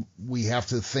we have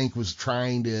to think was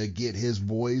trying to get his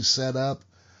boys set up,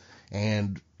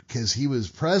 and because he was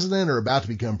president or about to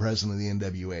become president of the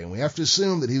NWA, and we have to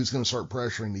assume that he was going to start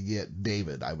pressuring to get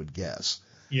David, I would guess.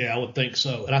 Yeah, I would think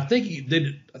so. And I think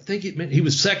it meant he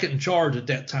was second in charge at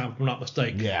that time, if I'm not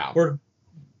mistaken. Yeah. Or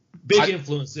big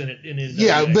influence in it. In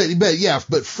NWA. Yeah,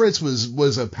 but Fritz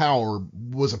was a power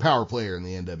player in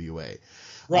the NWA.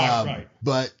 Right.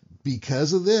 But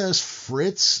because of this,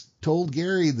 Fritz told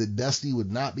Gary that Dusty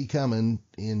would not be coming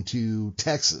into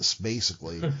Texas,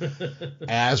 basically,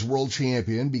 as world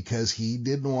champion, because he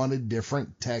didn't want a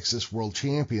different Texas world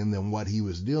champion than what he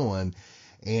was doing.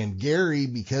 And Gary,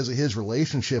 because of his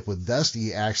relationship with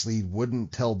Dusty, actually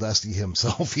wouldn't tell Dusty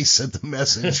himself. He sent the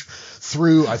message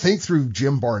through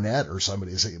Jim Barnett or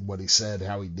somebody, what he said,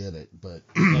 how he did it. But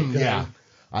yeah,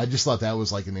 I just thought that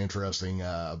was like an interesting,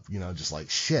 just like,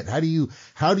 shit, how do you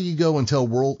go and tell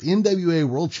NWA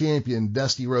world champion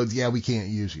Dusty Rhodes, yeah, we can't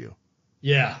use you?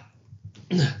 Yeah.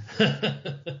 How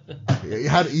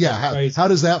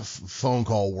does that phone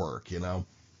call work,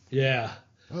 Yeah.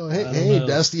 Oh, hey,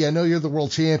 Dusty, I know you're the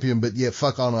world champion, but yeah,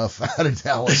 fuck on off out of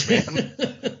Dallas, man.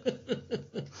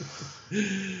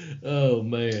 Oh,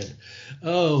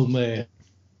 man.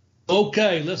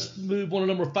 Okay, let's move on to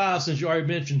number 5 since you already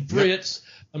mentioned Fritz. Yep.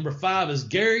 Number 5 is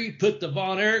Gary put the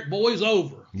Von Erich boys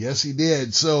over. Yes, he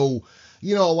did. So,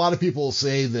 a lot of people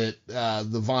say that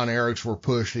the Von Erichs were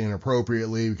pushed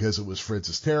inappropriately because it was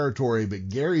Fritz's territory, but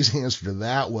Gary's answer to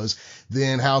that was,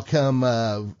 then how come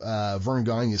Vern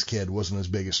Gagne's kid wasn't as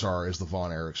big a star as the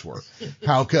Von Erichs were?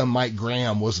 How come Mike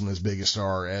Graham wasn't as big a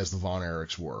star as the Von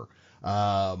Erichs were?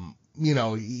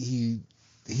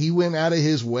 He went out of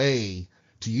his way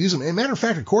to use them. As a matter of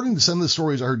fact, according to some of the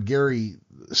stories I heard Gary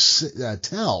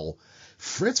tell,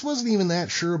 Fritz wasn't even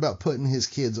that sure about putting his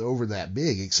kids over that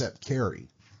big, except Kerry.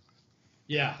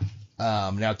 Yeah.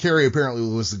 Now, Kerry apparently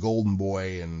was the golden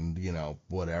boy and,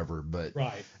 whatever. But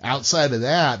right. Outside of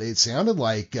that, it sounded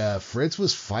like Fritz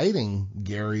was fighting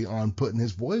Gary on putting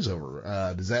his boys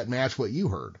over. Does that match what you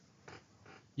heard?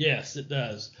 Yes, it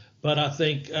does. But I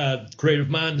think creative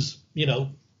minds,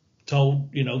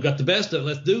 told, got the best of it,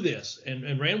 let's do this,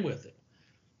 and ran with it.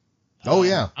 Oh,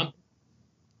 yeah.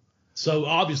 So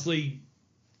obviously,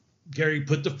 Gary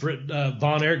put the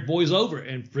Von Erich boys over,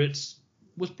 and Fritz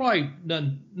was probably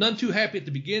none too happy at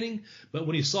the beginning, but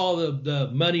when he saw the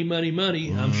money,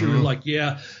 I'm sure like,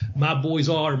 yeah, my boys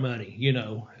are money,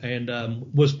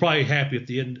 and was probably happy at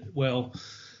the end. Well,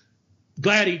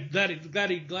 glad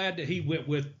that he went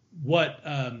with what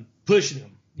pushing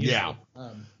him. Yeah.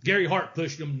 Gary Hart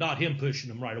pushing him, not him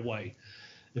pushing him right away.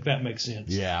 If that makes sense.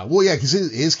 Yeah. Well, yeah, because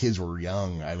his kids were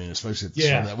young. I mean, especially at the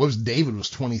start of that. David was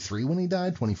 23 when he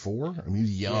died, 24. I mean, he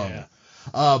was young. Yeah.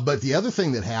 But the other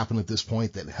thing that happened at this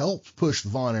point that helped push the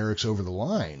Von Erichs over the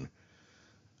line,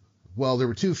 well, there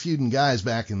were two feuding guys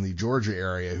back in the Georgia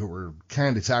area who were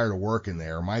kind of tired of working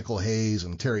there, Michael Hayes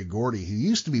and Terry Gordy, who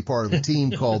used to be part of a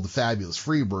team called the Fabulous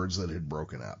Freebirds that had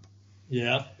broken up.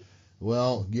 Yeah.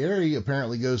 Well, Gary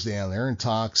apparently goes down there and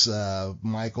talks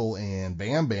Michael and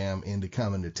Bam Bam into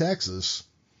coming to Texas,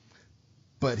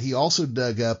 but he also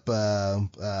dug up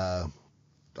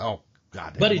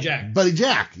Buddy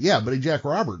Jack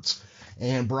Roberts,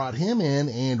 and brought him in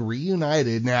and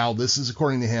reunited. Now, this is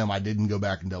according to him. I didn't go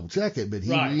back and double check it, but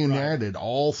he reunited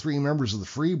all three members of the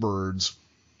Freebirds.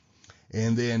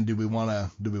 And then, do we want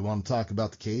to talk about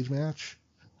the cage match?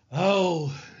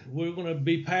 Oh, we're going to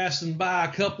be passing by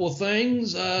a couple of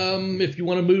things. If you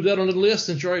want to move that on the list,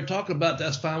 since you're already talking about it,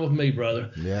 that's fine with me,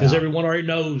 brother. Yeah. Because everyone already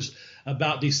knows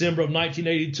about December of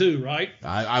 1982, right?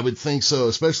 I would think so,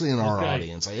 especially in our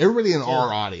audience. Everybody in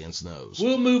our audience knows.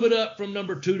 We'll move it up from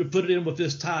number 2 to put it in with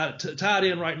this tied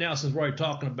in right now, since we're already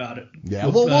talking about it. Yeah,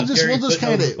 we'll just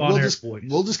kind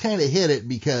of hit it,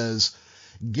 because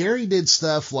Gary did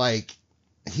stuff like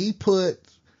he put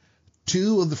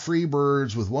 2 of the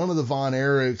Freebirds with one of the Von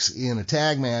Erichs in a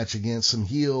tag match against some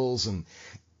heels,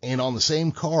 and on the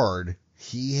same card,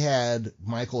 he had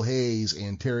Michael Hayes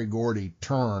and Terry Gordy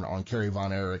turn on Kerry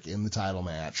Von Erich in the title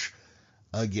match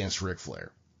against Ric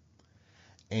Flair.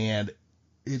 And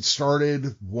it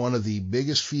started one of the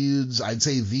biggest feuds, I'd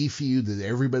say the feud that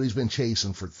everybody's been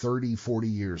chasing for 30, 40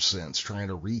 years since, trying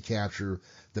to recapture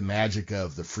the magic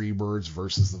of the Freebirds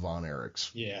versus the Von Erichs.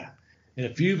 Yeah. And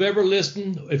if you've ever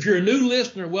listened, if you're a new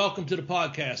listener, welcome to the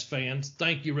podcast, fans.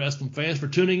 Thank you, wrestling fans, for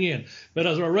tuning in. But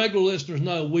as our regular listeners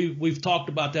know, we've talked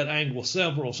about that angle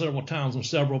several times on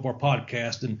several of our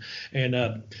podcasts,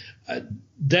 and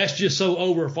that's just so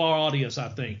over for our audience, I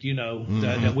think.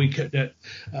 That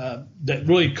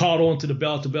really caught on to the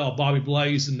bell-to-bell Bobby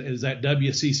Blaze and is that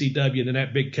WCCW and then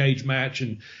that big cage match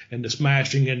and the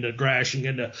smashing and the grashing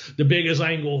and the biggest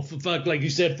angle, like you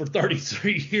said, for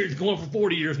 33 years, going for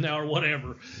 40 years now or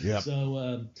whatever. Yeah.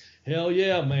 So hell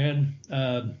yeah, man.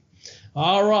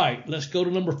 All right, let's go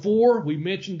to number 4. We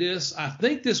mentioned this. I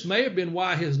think this may have been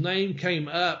why his name came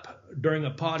up during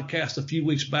a podcast a few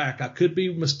weeks back. I could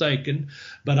be mistaken,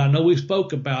 but I know we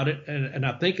spoke about it, and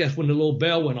I think that's when the little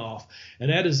bell went off. And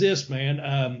that is this,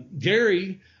 man.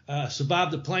 Gary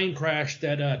survived the plane crash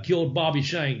that killed Bobby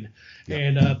Shane. Yep.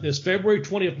 And it's February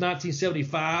 20th,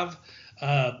 1975.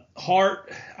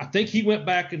 Hart, I think he went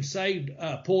back and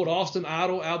pulled Austin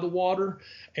Idol out of the water,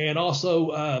 and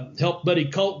also helped Buddy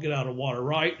Colt get out of the water,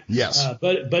 right? Yes.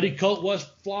 Buddy Colt was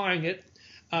flying it.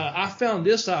 I found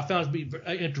to be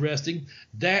interesting.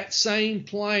 That same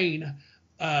plane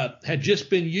had just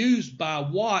been used by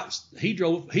Watts. He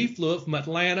flew it from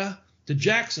Atlanta to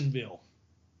Jacksonville,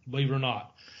 believe it or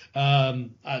not.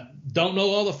 I don't know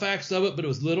all the facts of it, but it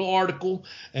was a little article,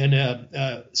 and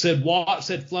said Watts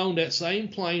had flown that same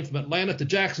plane from Atlanta to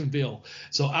Jacksonville.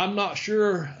 So I'm not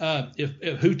sure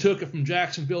if who took it from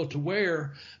Jacksonville to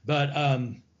where, but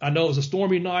I know it was a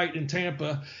stormy night in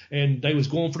Tampa, and they was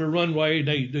going for the runway.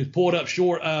 They pulled up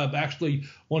short. Actually,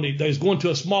 when they was going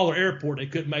to a smaller airport, they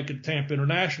couldn't make it to Tampa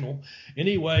International.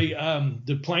 Anyway,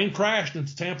 the plane crashed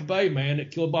into Tampa Bay, man.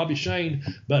 It killed Bobby Shane,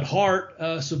 but Hart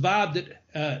survived it.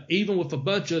 Even with a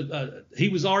bunch of, he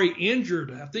was already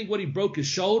injured. I think he broke his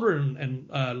shoulder and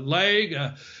leg,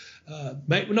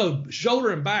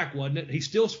 shoulder and back, wasn't it? He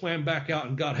still swam back out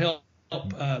and got help.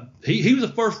 He was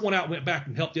the first one out, went back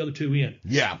and helped the other two in.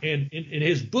 Yeah. And in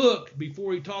his book,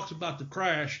 before he talks about the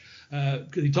crash,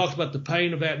 because he talks about the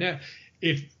pain of that. Now,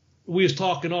 if we was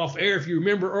talking off air, if you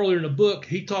remember earlier in the book,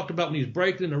 he talked about when he was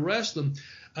breaking in the wrestling,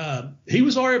 he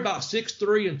was already about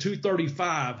 6'3" and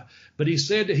 235, but he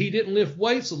said that he didn't lift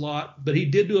weights a lot, but he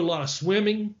did do a lot of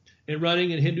swimming and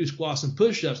running and Hindu squats and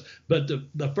push-ups. But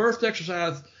the first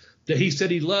exercise that he said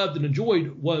he loved and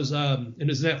enjoyed was, and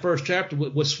it's in that first chapter,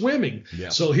 was swimming. Yeah.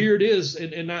 So here it is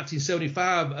in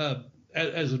 1975,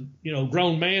 as a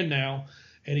grown man now,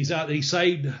 and he's out. He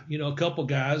saved a couple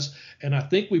guys, and I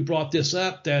think we brought this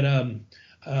up that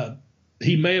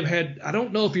he may have had. I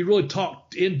don't know if he really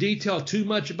talked in detail too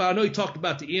much about. I know he talked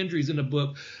about the injuries in the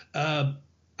book,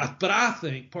 but I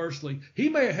think personally he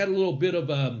may have had a little bit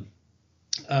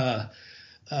of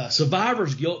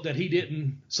survivor's guilt that he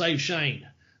didn't save Shane.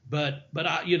 But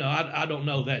I don't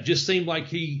know that. Just seemed like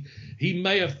he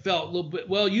may have felt a little bit.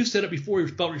 Well, you said it before. He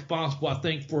felt responsible, I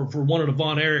think, for one of the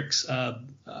Von Erichs.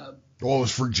 It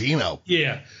was for Gino.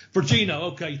 Yeah, for Gino.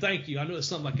 Okay, thank you. I knew it's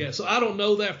something like that. So I don't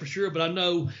know that for sure, but I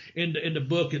know in the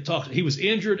book it talks. He was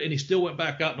injured and he still went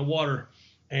back out in the water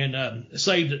and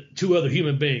saved two other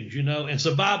human beings, and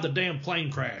survived the damn plane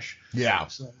crash. Yeah.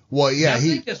 So, well, yeah. I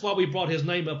think that's why we brought his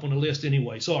name up on the list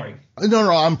anyway. Sorry.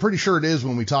 No, I'm pretty sure it is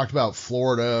when we talked about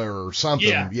Florida or something.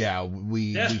 Yeah.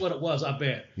 That's what it was, I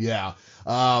bet. Yeah.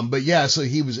 But yeah, so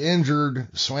he was injured,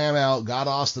 swam out, got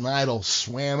Austin Idol,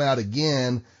 swam out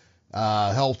again,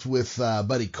 helped with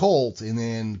Buddy Colt, and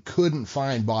then couldn't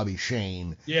find Bobby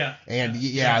Shane. Yeah. And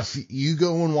if you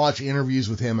go and watch interviews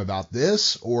with him about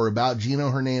this or about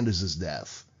Gino Hernandez's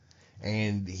death,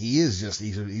 and he is just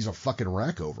he's a fucking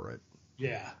wreck over it.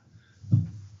 Yeah.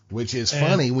 Which is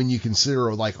funny when you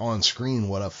consider like on screen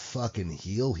what a fucking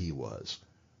heel he was.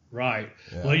 Right.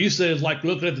 Yeah. Well, you said it's like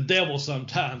looking at the devil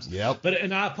sometimes. Yep.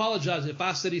 And I apologize if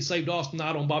I said he saved Austin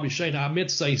Idol and Bobby Shane. I meant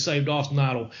to say he saved Austin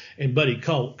Idol and Buddy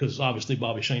Colt because obviously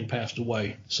Bobby Shane passed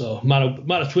away. So might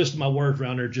have twisted my words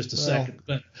around there just a second.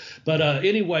 But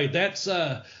anyway, that's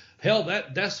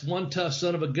that's one tough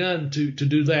son of a gun to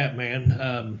do that,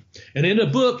 man. And in the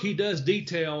book, he does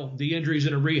detail the injuries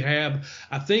in a rehab.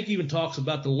 I think he even talks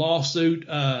about the lawsuit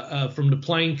from the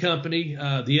plane company,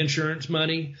 the insurance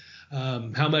money.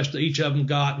 How much each of them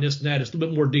got and this and that. It's a little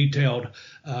bit more detailed.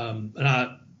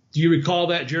 Do you recall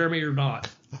that, Jeremy, or not?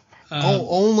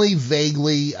 Only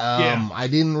vaguely. I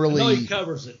didn't really. I know he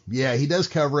covers it. Yeah, he does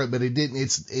cover it, but it didn't.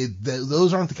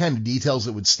 Those aren't the kind of details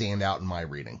that would stand out in my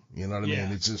reading. You know what I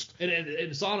mean? It's just. And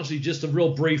it's honestly just a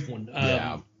real brief one.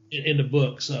 In the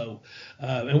book. So,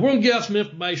 and we're going to get out some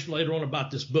information later on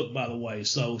about this book, by the way.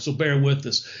 So bear with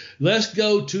us. Let's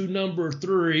go to number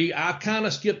 3. I kind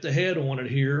of skipped ahead on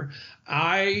it here.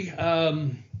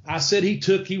 I said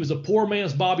he was a poor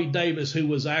man's Bobby Davis, who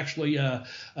was actually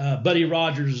Buddy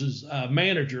Rogers'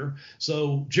 manager.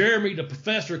 So Jeremy, the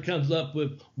professor, comes up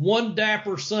with one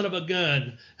dapper son of a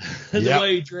gun, the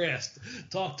way he dressed.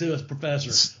 Talk to us,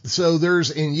 Professor. So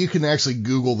and you can actually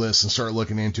Google this and start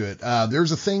looking into it.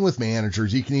 There's a thing with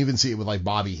managers. You can even see it with like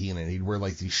Bobby Heenan. He'd wear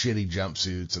like these shitty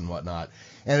jumpsuits and whatnot.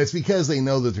 And it's because they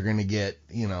know that they're going to get,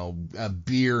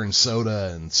 beer and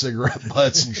soda and cigarette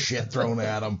butts and shit thrown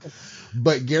at them.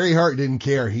 But Gary Hart didn't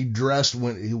care. He dressed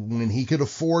when he could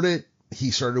afford it.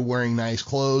 He started wearing nice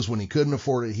clothes. When he couldn't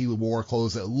afford it, he wore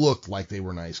clothes that looked like they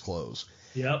were nice clothes.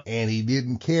 Yep. And he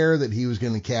didn't care that he was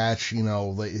going to catch,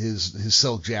 his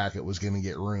silk jacket was going to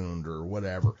get ruined or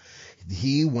whatever.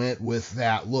 He went with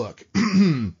that look.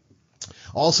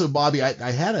 Also, Bobby,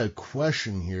 I had a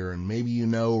question here, and maybe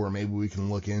or maybe we can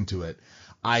look into it.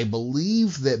 I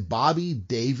believe that Bobby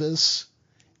Davis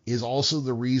is also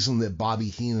the reason that Bobby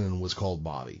Heenan was called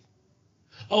Bobby.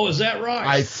 Oh, is that right?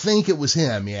 I think it was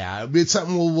him, yeah. It's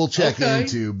something we'll check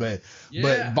into, but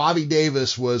Bobby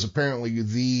Davis was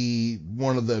apparently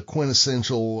one of the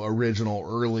quintessential original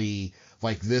early,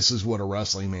 like, this is what a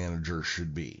wrestling manager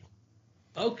should be.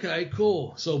 Okay,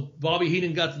 cool. So Bobby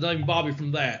Heenan got the name Bobby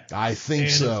from that. I think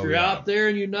And so. if you're out there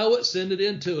and you know it, send it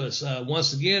in to us.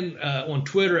 Once again, on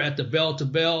Twitter at the Bell to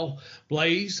Bell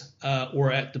Blaze,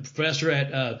 or at the professor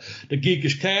at the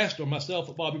Geekish Cast, or myself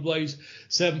at Bobby Blaze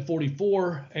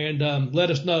 744, and let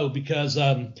us know, because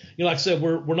like I said,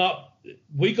 we're not.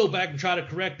 We go back and try to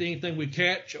correct anything we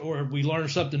catch, or we learn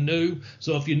something new.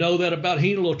 So if you know that about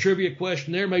Heenan, a little trivia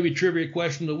question there, maybe trivia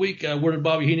question of the week. Where did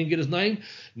Bobby Heenan get his name?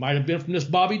 Might have been from this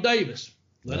Bobby Davis.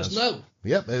 Let us know.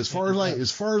 Yep. As far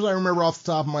as I remember off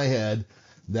the top of my head,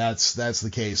 that's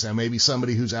the case. Now maybe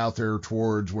somebody who's out there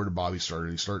towards, where did Bobby start?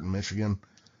 Did he start in Michigan?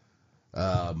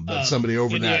 But somebody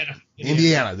over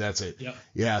Indiana, that's it. Yep.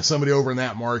 Yeah, somebody over in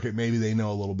that market, maybe they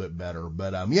know a little bit better.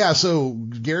 But so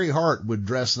Gary Hart would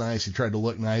dress nice. He tried to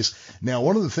look nice. Now,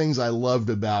 one of the things I loved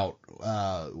about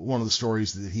one of the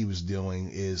stories that he was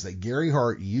doing is that Gary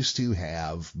Hart used to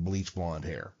have bleach blonde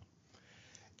hair,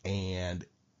 and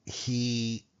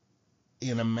he,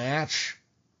 in a match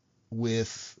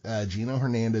with Gino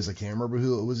Hernandez, I can't remember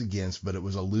who it was against, but it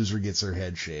was a loser gets their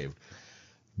head shaved.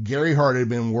 Gary Hart had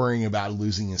been worrying about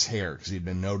losing his hair because he'd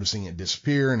been noticing it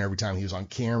disappear, and every time he was on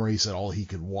camera, he said all he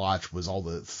could watch was all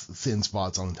the thin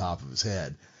spots on the top of his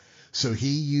head. So he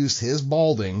used his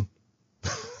balding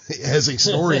as a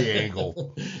story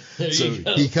angle. So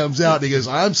he comes out and he goes,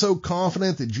 I'm so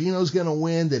confident that Gino's going to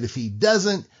win that if he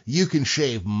doesn't, you can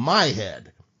shave my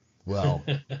head. Well,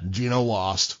 Gino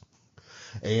lost,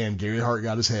 and Gary Hart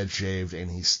got his head shaved, and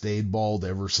he stayed bald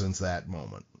ever since that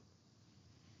moment.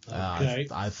 Okay.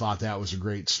 I thought that was a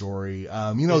great story.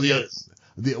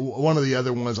 The one of the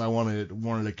other ones I wanted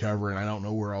to cover, and I don't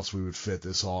know where else we would fit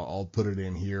this. I'll put it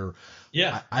in here.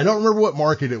 Yeah. I don't remember what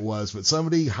market it was, but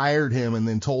somebody hired him and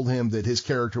then told him that his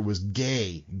character was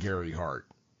gay Gary Hart.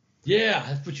 Yeah,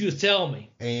 that's what you was telling me.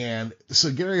 And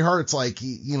so Gary Hart's like,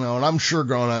 and I'm sure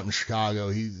growing up in Chicago,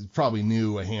 he probably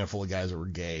knew a handful of guys that were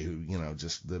gay who,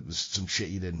 just that was some shit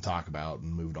you didn't talk about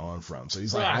and moved on from. So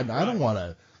he's like, I don't want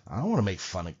to make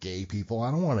fun of gay people. I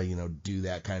don't want to, do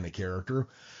that kind of character.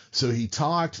 So he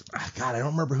talked, God, I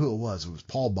don't remember who it was. It was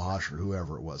Paul Bosch or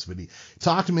whoever it was, but he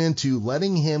talked him into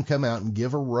letting him come out and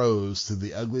give a rose to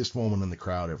the ugliest woman in the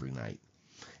crowd every night.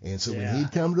 And so when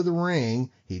he'd come to the ring,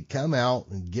 he'd come out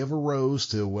and give a rose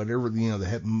to whatever,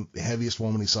 the heaviest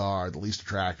woman he saw or the least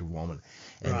attractive woman.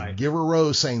 And he'd give a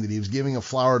rose saying that he was giving a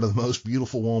flower to the most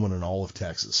beautiful woman in all of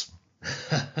Texas.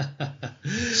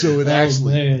 So it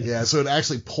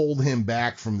actually pulled him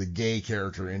back from the gay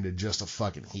character into just a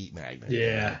fucking heat magnet.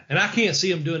 Yeah. And I can't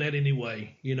see him doing that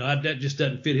anyway. That just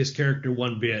doesn't fit his character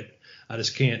one bit. I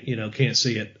just can't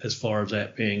see it as far as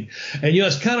that being. And,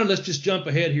 it's kind of, let's just jump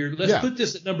ahead here. Let's put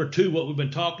this at number 2, what we've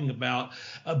been talking about.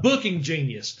 A booking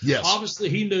genius. Yes. Obviously,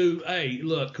 he knew, hey,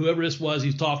 look, whoever this was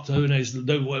he's talked to, and he's,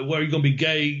 well, are you going to be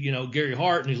gay, Gary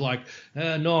Hart? And he's like,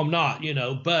 no, I'm not,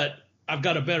 but I've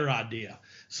got a better idea.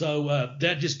 So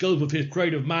that just goes with his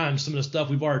creative mind, some of the stuff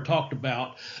we've already talked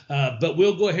about. But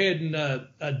we'll go ahead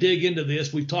and dig into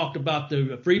this. We've talked about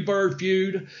the Freebird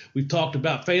feud. We've talked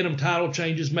about Phantom title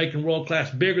changes, making World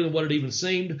Class bigger than what it even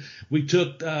seemed. We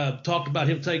talked about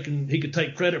him he could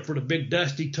take credit for the Big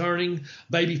Dusty turning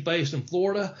babyface in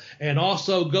Florida. And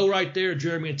also go right there,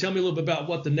 Jeremy, and tell me a little bit about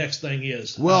what the next thing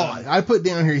is. Well, I put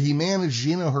down here, he managed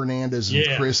Gino Hernandez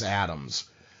and Chris Adams.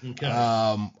 Okay.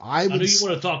 I know you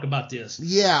want to talk about this.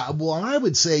 Yeah, well, I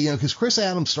would say, because Chris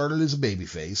Adams started as a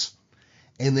babyface,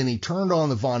 and then he turned on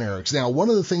the Von Erichs. Now,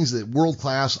 one of the things that World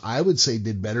Class, I would say,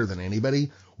 did better than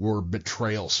anybody were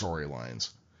betrayal storylines.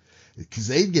 Because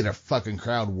they'd get a fucking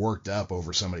crowd worked up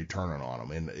over somebody turning on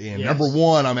them. And number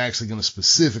one, I'm actually going to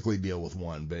specifically deal with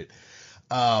one, but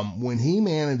when he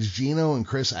managed Gino and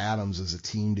Chris Adams as a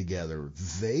team together,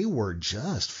 they were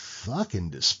just fucking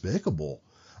despicable.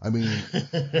 I mean,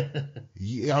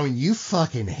 you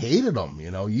fucking hated them,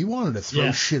 You wanted to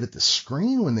throw shit at the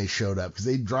screen when they showed up because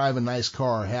they'd drive a nice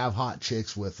car, have hot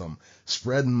chicks with them,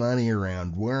 spreading money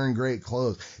around, wearing great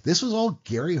clothes. This was all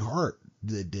Gary Hart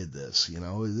that did this,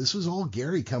 This was all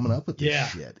Gary coming up with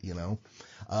this shit,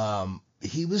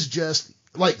 He was just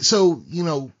like, so,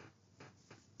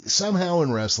 somehow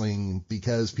in wrestling,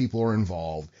 because people are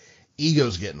involved,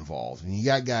 egos get involved, and you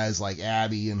got guys like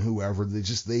Abby and whoever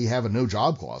they have a no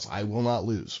job clause. I will not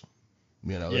lose,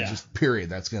 just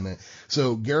period.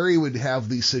 So Gary would have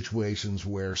these situations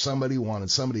where somebody wanted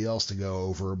somebody else to go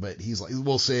over, but he's like,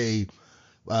 we'll say,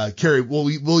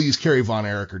 we'll use Kerry Von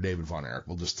Erich or David Von Erich.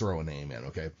 We'll just throw a name in.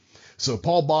 Okay. So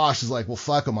Paul Bosch is like, well,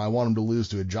 fuck him. I want him to lose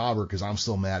to a jobber because I'm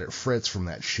still mad at Fritz from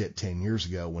that shit 10 years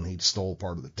ago when he stole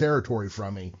part of the territory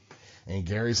from me. And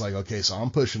Gary's like, okay, so I'm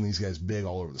pushing these guys big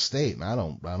all over the state, and I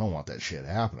don't want that shit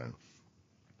happening.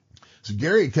 So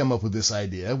Gary had come up with this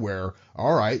idea where,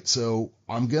 all right, so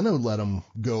I'm going to let him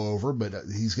go over, but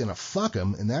he's going to fuck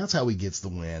him, and that's how he gets the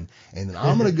win. And then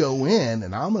I'm going to go in,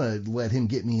 and I'm going to let him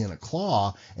get me in a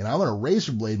claw, and I'm going to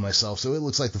razor blade myself so it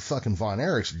looks like the fucking Von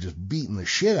Erichs are just beating the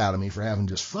shit out of me for having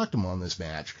just fucked him on this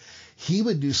match. He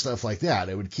would do stuff like that.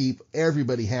 It would keep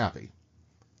everybody happy.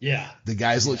 Yeah. The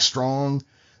guys look strong.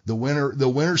 The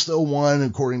winner still won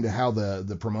according to how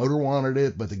the promoter wanted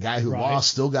it, but the guy who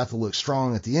lost still got to look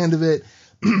strong at the end of it.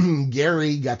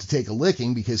 Gary got to take a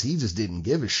licking because he just didn't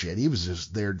give a shit. He was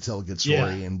just there to tell a good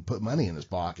story and put money in his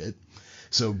pocket.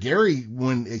 So Gary,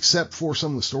 except for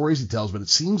some of the stories he tells, but it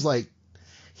seems like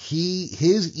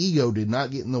his ego did not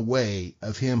get in the way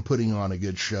of him putting on a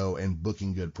good show and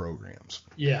booking good programs.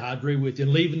 Yeah, I agree with you.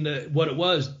 And leaving what it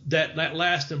was, that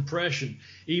last impression,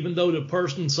 even though the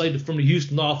person, say, from the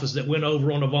Houston office that went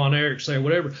over on the Von Erich, say,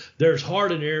 whatever, there's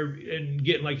heart in there and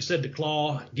getting, like you said, the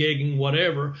claw, gigging,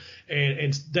 whatever.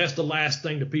 And that's the last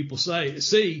thing that people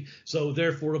see. So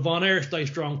therefore, the Von Erich stays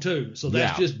strong too. So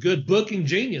that's just good booking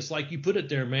genius, like you put it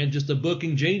there, man, just a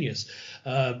booking genius.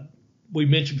 We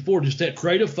mentioned before, just that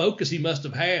creative focus he must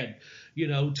have had,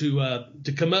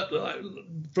 to come up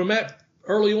from that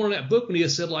early on in that book when he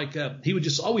had said he was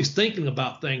just always thinking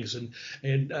about things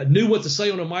and knew what to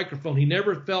say on a microphone. He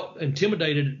never felt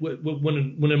intimidated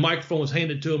when a microphone was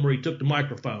handed to him or he took the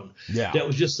microphone. Yeah. That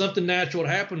was just something natural that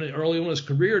happened early on in his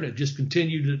career, and it just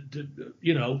continued to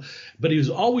but he was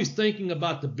always thinking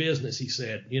about the business, he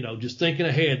said, just thinking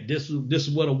ahead. This is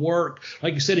what'll work.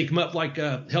 Like you said, he come up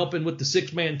helping with the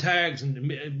 6-man tags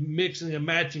and mixing and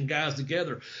matching guys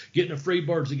together, getting the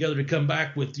Freebirds together to come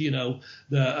back with,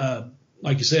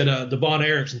 like you said, the Von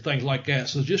Erichs and things like that.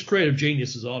 So just creative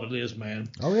genius is all it is, man.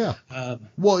 Oh, yeah.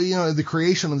 Well, the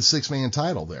creation of the 6-man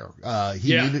title there.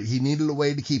 He needed a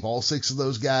way to keep all 6 of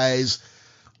those guys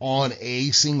on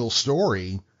a single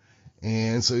story.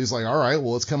 And so he's like, all right,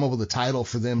 well, let's come up with a title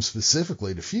for them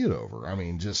specifically to feud over. I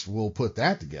mean, we'll put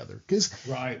that together. Because,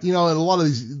 and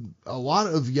a lot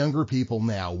of younger people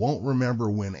now won't remember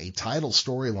when a title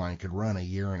storyline could run a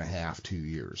year and a half, 2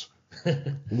 years.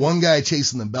 One guy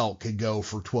chasing the belt could go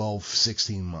for 12,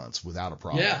 16 months without a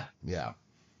problem. Yeah.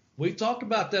 We talked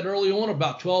about that early on,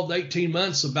 about 12 to 18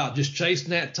 months, about just chasing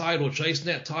that title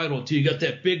until you got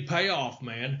that big payoff,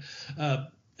 man. And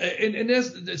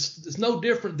it's no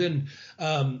different than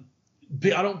I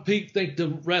don't think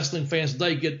the wrestling fans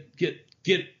today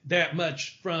get that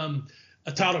much from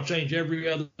a title change every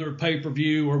other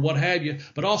pay-per-view or what have you,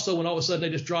 but also when all of a sudden they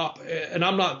just drop, and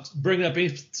I'm not bringing up any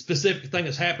specific thing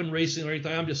that's happened recently or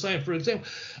anything, I'm just saying, for example,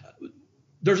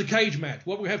 there's a cage match.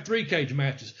 Well, we have 3 cage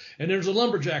matches, and there's a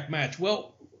lumberjack match.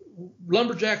 Well,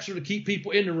 lumberjacks are to keep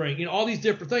people in the ring, all these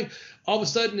different things. All of a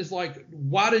sudden it's like,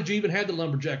 why did you even have the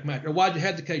lumberjack match, or why did you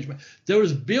have the cage match? There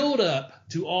was build up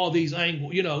to all these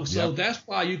angles, so that's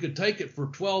why you could take it for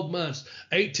 12 months,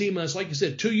 18 months, like you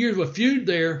said, 2 years of a feud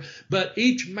there, but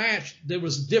each match there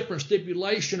was a different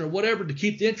stipulation or whatever to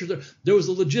keep the interest there. There was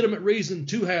a legitimate reason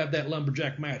to have that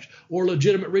lumberjack match or a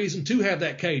legitimate reason to have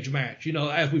that cage match,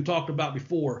 as we've talked about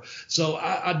before. So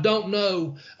I don't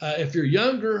know if you're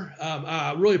younger,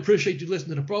 I really appreciate you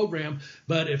listening to the program,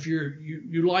 but if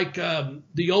you like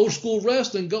the old school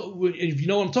wrestling, if you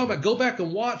know what I'm talking about, go back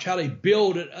and watch how they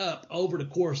build it up over the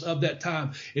course of that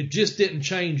time. It just didn't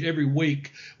change every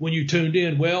week when you tuned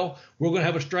in. Well, we're going to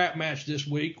have a strap match this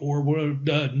week, or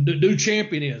the new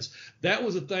champion is. That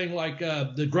was the thing.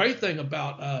 The great thing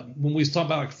about when we was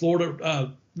talking about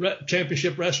Florida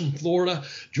championship wrestling, Florida,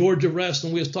 Georgia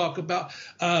wrestling, we was talking about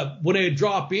when they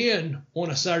drop in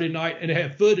on a Saturday night and they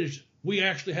had footage. We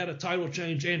actually had a title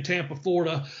change in Tampa,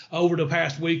 Florida over the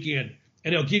past weekend,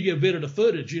 and they'll give you a bit of the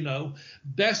footage,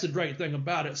 That's the great thing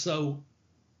about it. So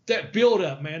that build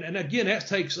up, man. And again, that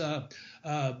takes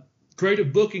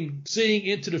creative booking, seeing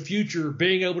into the future,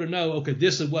 being able to know, okay,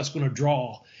 this is what's going to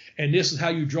draw, and this is how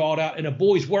you draw it out. And the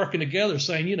boys working together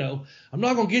saying, I'm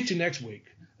not going to get you next week.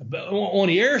 On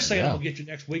the air saying I'm going to get you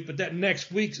next week, but that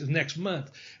next week is next month,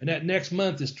 and that next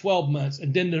month is 12 months,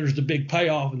 and then there's the big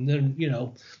payoff, and then,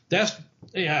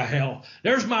 hell,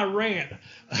 there's my rant.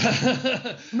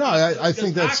 No, I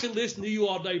think I could listen to you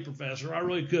all day, Professor. I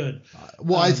really could.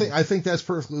 Well, I think that's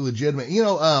perfectly legitimate.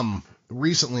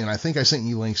 Recently, and I think I sent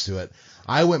you links to it,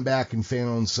 I went back and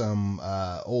found some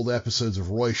old episodes of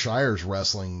Roy Shire's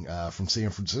wrestling from San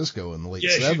Francisco in the late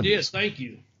 70s. Yes, you did. Thank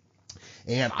you.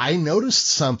 And I noticed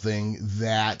something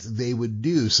that they would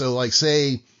do. So, like,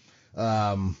 say,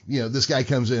 this guy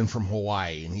comes in from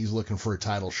Hawaii and he's looking for a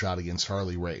title shot against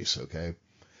Harley Race, okay?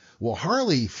 Well,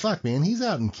 Harley, he's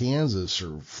out in Kansas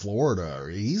or Florida, or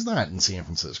he's not in San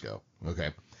Francisco, okay?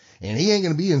 And he ain't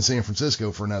going to be in San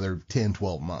Francisco for another 10,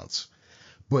 12 months.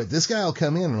 But this guy will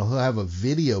come in and he'll have a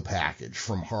video package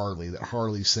from Harley that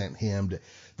Harley sent him.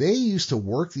 They used to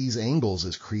work these angles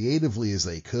as creatively as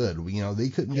they could. You know, they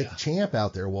couldn't get the champ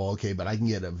out there. Well, okay, but I can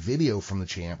get a video from the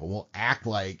champ and we'll act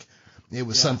like it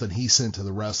was something he sent to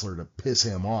the wrestler to piss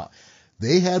him off.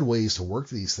 They had ways to work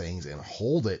these things and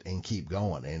hold it and keep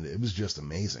going, and it was just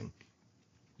amazing.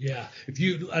 Yeah,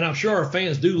 and I'm sure our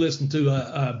fans do listen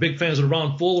to big fans of the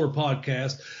Ron Fuller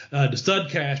podcast, the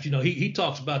Studcast. You know, he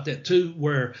talks about that too.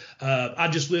 Where I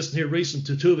just listened here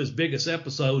recently to two of his biggest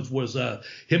episodes was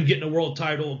him getting a world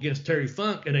title against Terry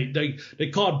Funk, and they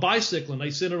called bicycling. They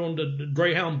sent it on the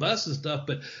Greyhound bus and stuff,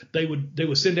 but they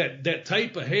would send that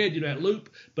tape ahead, you know, that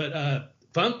loop. But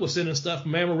Funk was sending stuff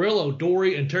from Amarillo.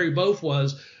 Dory and Terry both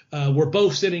were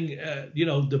both sending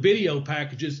the video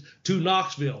packages to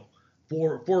Knoxville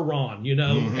for Ron, you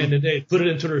know, and then they put it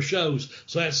into their shows.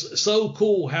 So that's so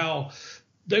cool how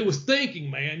they was thinking,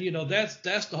 man. You know, that's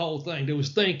the whole thing. They was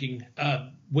thinking,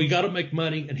 we got to make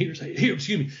money, and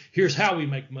here's how we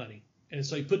make money. And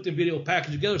so he put the video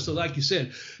package together. So like you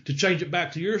said, to change it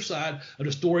back to your side of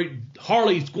the story,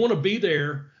 Harley's going to be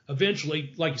there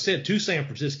eventually, like you said, to San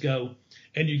Francisco.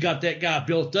 And you got that guy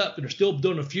built up, and they're still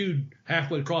doing a feud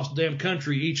halfway across the damn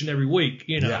country each and every week,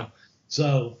 you know. Yeah.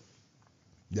 So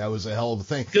that was a hell of a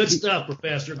thing. Good stuff,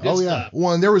 Professor. Good stuff.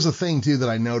 Well, and there was a thing too that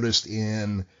I noticed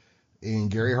in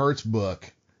Gary Hart's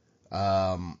book.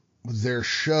 Their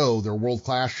world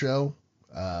class show,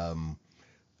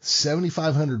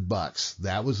 $7,500.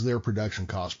 That was their production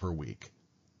cost per week.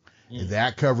 And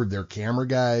that covered their camera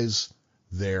guys,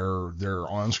 their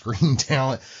on-screen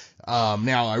talent.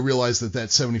 Now I realize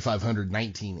that's $7,500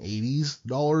 1980s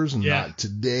dollars and not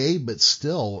today, but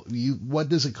still, what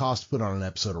does it cost to put on an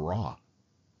episode of Raw?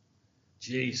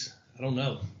 Jeez, I don't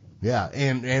know. Yeah,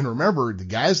 and remember, the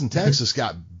guys in Texas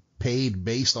got paid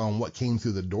based on what came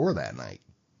through the door that night.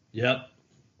 Yep.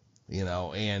 You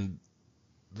know, and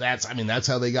that's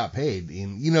how they got paid.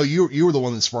 And you know, you were the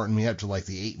one that smartened me up to like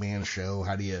the 8-man show.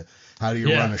 How do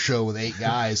you run a show with 8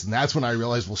 guys? And that's when I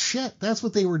realized, well, shit, that's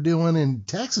what they were doing in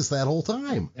Texas that whole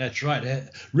time. That's right.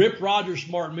 Rip Rogers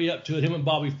smartened me up to it, him and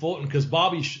Bobby Fulton, because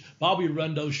Bobby would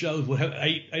run those shows with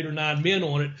 8 or 9 men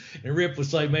on it. And Rip would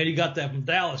say, man, you got that from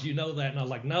Dallas, you know that. And I was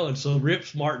like, no. And so Rip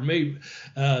smartened me.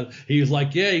 He was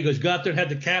like, yeah, he goes, go out there and had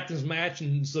the captain's match.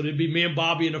 And so it'd be me and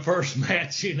Bobby in the first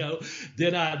match, you know.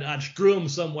 Then I'd screw him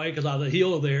some way because I was a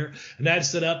heel there. And that'd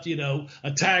set up, you know, a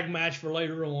tag match for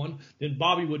later on. Then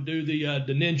Bobby would do the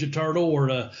Ninja Turtle or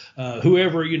the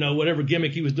whoever, you know, whatever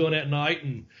gimmick he was doing that night,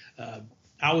 and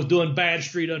I was doing Bad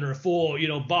Street under a full, you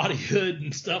know, body hood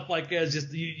and stuff like that. It's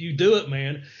just you do it,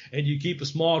 man, and you keep a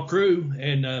small crew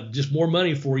and just more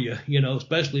money for you, you know,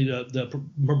 especially the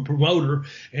promoter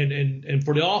and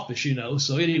for the office, you know.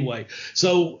 So anyway,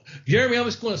 so Jeremy, I'm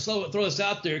just going to throw this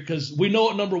out there because we know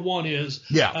what number 1 is.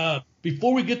 Yeah.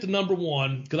 Before we get to number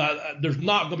 1, because there's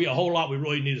not going to be a whole lot we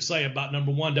really need to say about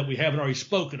number 1 that we haven't already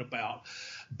spoken about.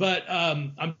 But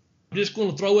I'm just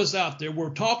going to throw this out there. We're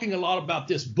talking a lot about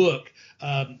this book,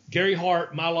 Gary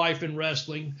Hart, My Life in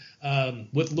Wrestling,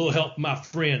 with a little help from my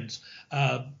friends.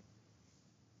 I'll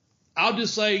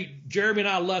just say Jeremy and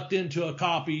I lucked into a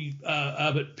copy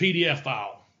of it, PDF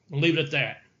file. I'll leave it at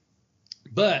that.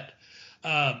 But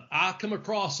I come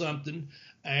across something.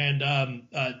 And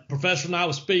Professor and I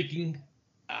was speaking.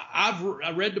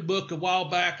 I read the book a while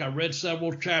back. I read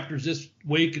several chapters this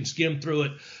week and skimmed through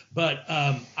it. But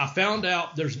I found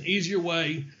out there's an easier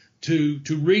way to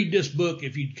read this book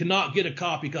if you cannot get a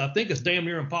copy. Because I think it's damn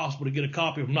near impossible to get a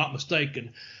copy, if I'm not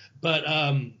mistaken. But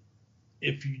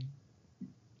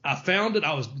I found it.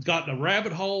 I was got in a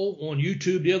rabbit hole on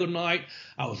YouTube the other night.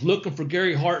 I was looking for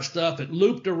Gary Hart stuff. It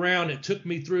looped around. It took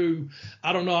me through,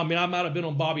 I don't know. I mean, I might have been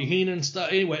on Bobby Heenan and stuff.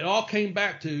 Anyway, it all came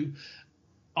back to,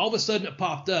 all of a sudden it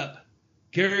popped up.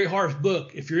 Gary Hart's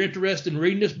book. If you're interested in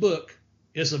reading this book,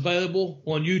 it's available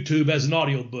on YouTube as an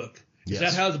audio book. Yes. Is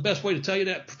that how the best way to tell you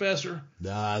that, Professor?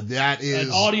 That is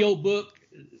an audio book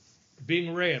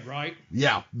being read, right?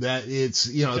 Yeah, that it's,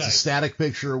 you know, It's a static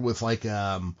picture with like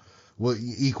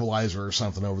equalizer or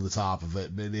something over the top of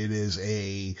it, but it is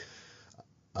a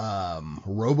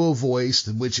robo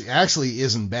voiced, which actually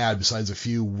isn't bad besides a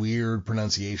few weird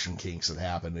pronunciation kinks that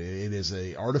happen. It is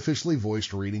a artificially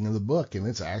voiced reading of the book, and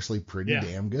it's actually pretty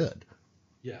damn good.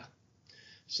 Yeah.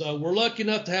 So we're lucky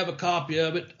enough to have a copy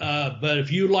of it. But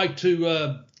if you'd like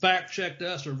to fact checked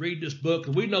us or read this book.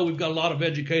 And we know we've got a lot of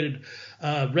educated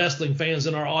wrestling fans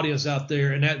in our audience out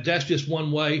there, and that's just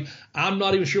one way. I'm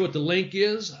not even sure what the link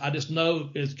is. I just know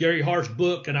it's Gary Hart's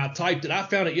book, and I typed it. I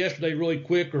found it yesterday really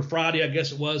quick, or Friday, I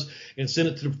guess it was, and sent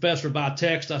it to the professor by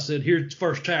text. I said, here's the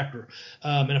first chapter.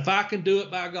 And if I can do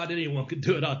it, by God, anyone can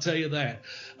do it. I'll tell you that.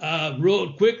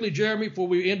 Real quickly, Jeremy, before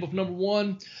we end with number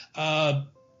one,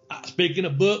 speaking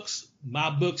of books,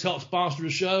 my books help sponsor the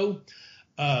show.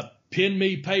 Pin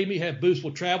Me, Pay Me, Have Boots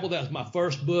Will Travel. That was my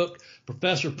first book.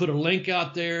 Professor put a link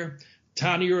out there,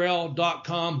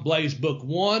 tinyurl.com, Blaze Book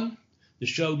 1. The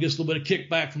show gets a little bit of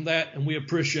kickback from that, and we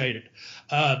appreciate it.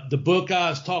 The book I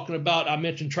was talking about, I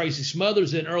mentioned Tracy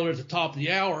Smothers in earlier at the top of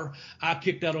the hour. I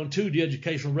kicked out on The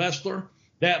Educational Wrestler.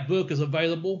 That book is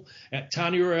available at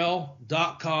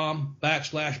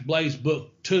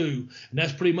tinyurl.com/blazebook2. And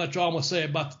that's pretty much all I'm going to say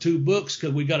about the two books,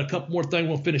 because we got a couple more things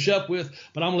we'll finish up with.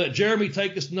 But I'm going to let Jeremy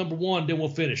take us to number one, then we'll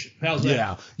finish it. How's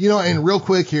that? Yeah. And real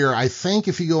quick here, I think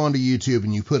if you go onto YouTube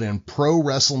and you put in Pro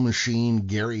Wrestle Machine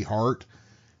Gary Hart,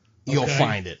 you'll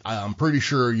find it. I'm pretty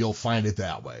sure you'll find it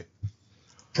that way.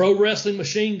 Pro Wrestling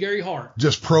Machine Gary Hart.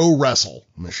 Just Pro Wrestle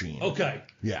Machine. Okay.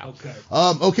 Yeah. Okay.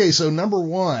 Okay, so number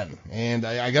one, and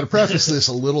I got to preface this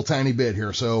a little tiny bit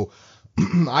here. So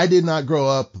I did not grow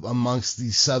up amongst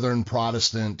the Southern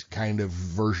Protestant kind of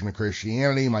version of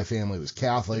Christianity. My family was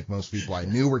Catholic. Most people I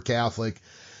knew were Catholic.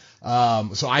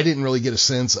 So I didn't really get a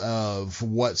sense of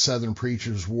what Southern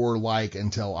preachers were like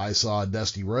until I saw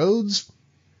Dusty Rhodes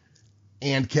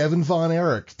and Kevin Von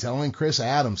Erich telling Chris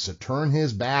Adams to turn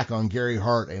his back on Gary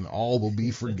Hart and all will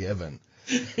be forgiven.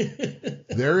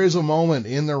 There is a moment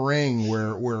in the ring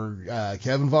where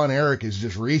Kevin Von Erich is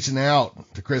just reaching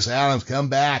out to Chris Adams, come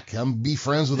back, come be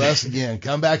friends with us again,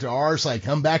 come back to our side,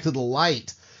 come back to the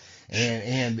light.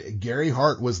 And Gary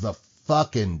Hart was the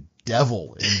fucking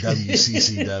devil in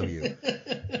WCCW.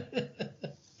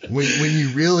 When you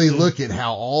really look at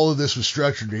how all of this was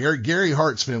structured, Gary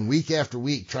Hart spent week after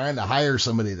week trying to hire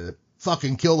somebody to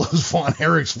fucking kill those Von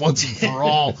Erichs once and for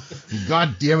all.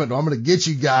 God damn it, I'm going to get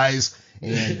you guys.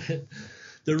 And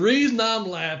the reason I'm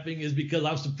laughing is because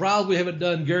I'm surprised we haven't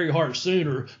done Gary Hart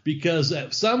sooner, because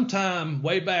at some time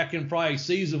way back in probably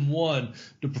season 1,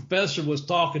 the professor was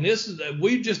talking.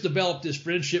 We've just developed this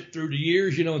friendship through the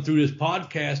years, and through this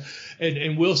podcast,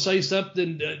 and we'll say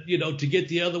something, to get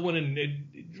the other one and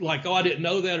like, oh, I didn't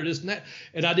know that or this and that.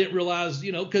 And I didn't realize,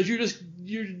 because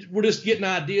we're just getting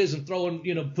ideas and throwing,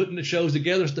 putting the shows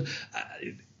together.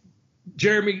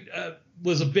 Jeremy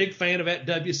was a big fan of at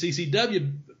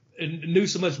WCCW and knew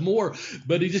so much more,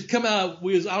 but he just come out. I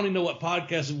don't even know what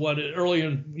podcast it was early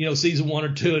in, season 1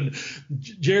 or 2. And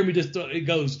Jeremy just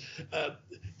goes,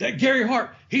 that Gary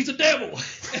Hart, he's a devil.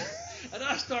 And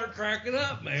I start cracking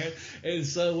up, man. And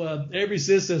so ever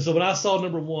since then, so when I saw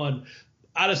number one,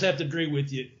 I just have to agree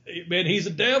with you, man. He's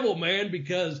a devil, man,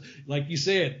 because like you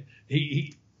said,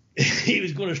 he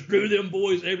was going to screw them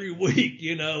boys every week,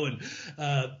 and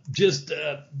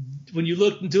when you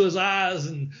looked into his eyes,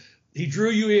 and he drew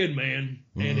you in, man,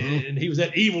 and he was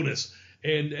that evilness,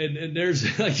 and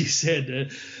there's, like you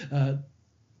said,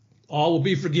 all will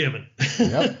be forgiven.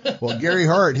 Yep. Well, Gary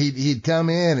Hart, he'd come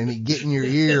in and he'd get in your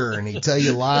ear and he'd tell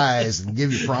you lies and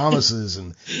give you promises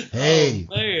and,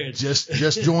 hey,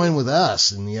 just join with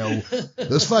us. And,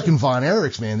 those fucking Von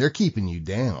Erichs, man, they're keeping you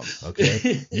down.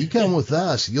 Okay. You come with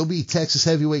us. You'll be Texas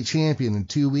heavyweight champion in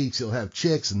 2 weeks. You'll have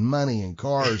chicks and money and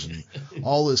cars and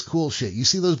all this cool shit. You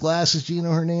see those glasses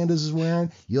Gino Hernandez is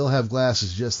wearing? You'll have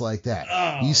glasses just like that.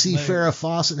 Oh, you see man. Farrah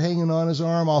Fawcett hanging on his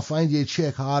arm? I'll find you a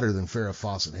chick hotter than Farrah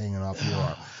Fawcett hanging off your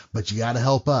arm. But you got to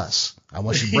help us. I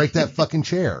want you to break that fucking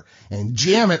chair and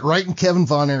jam it right in Kevin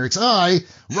Von Erich's eye,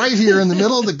 right here in the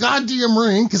middle of the goddamn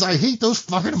ring, because I hate those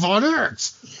fucking Von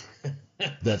Erichs.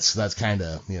 That's kind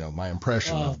of, my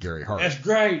impression of Gary Hart. That's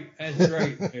great. That's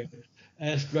great.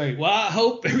 That's great. Well, I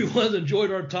hope everyone's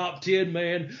enjoyed our top 10,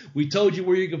 man. We told you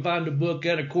where you can find the book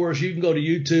at. Of course, you can go to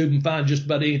YouTube and find just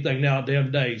about anything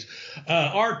nowadays.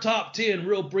 Our top 10,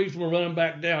 real brief, we're running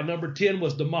back down. Number 10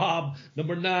 was The Mob.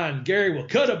 Number 9, Gary Will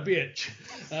Cut a Bitch.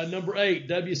 Number 8,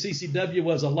 WCCW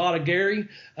was a lot of Gary.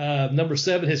 Number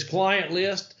 7, His Client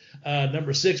List.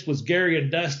 Number 6 was Gary and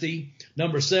Dusty.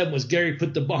 Number 7 was Gary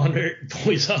put the Von Erich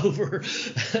boys over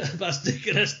by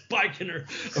sticking a spike in her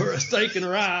or a stake in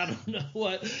her eye. I don't know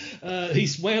what. He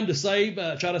swam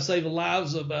to try to save the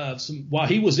lives of while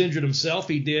he was injured himself.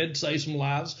 He did save some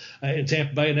lives in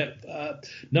Tampa Bay. And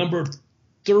number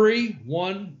 3,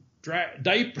 one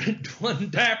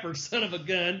dapper son of a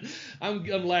gun. I'm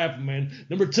laughing, man.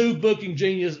 Number 2, booking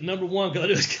genius. Number 1,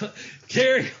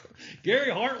 Gary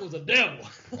Hart was a devil.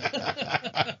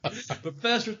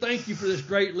 Professor, thank you for this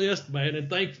great list, man, and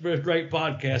thank you for this great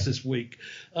podcast this week.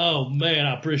 Oh man,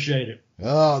 I appreciate it.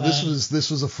 Oh,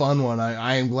 this was a fun one.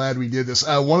 I am glad we did this.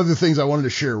 One of the things I wanted to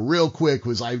share real quick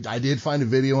was I did find a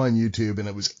video on YouTube, and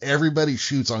it was everybody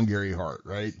shoots on Gary Hart,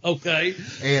 right? Okay.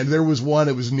 And there was one,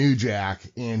 it was New Jack,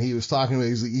 and he was talking about,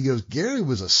 he goes, Gary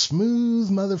was a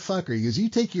smooth motherfucker. He goes, you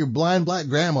take your blind black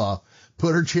grandma,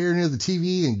 put her chair near the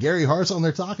TV, and Gary Hart's on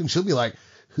there talking, she'll be like,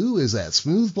 who is that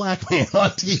smooth black man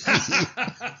on TV?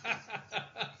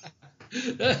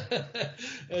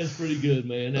 That's pretty good,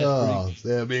 man. That's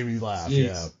that made me laugh.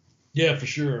 Yes. Yeah, for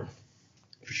sure.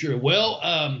 For sure. Well,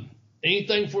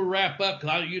 anything for a wrap up? Cause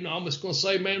I'm just going to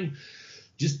say, man,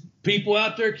 just people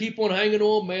out there, keep on hanging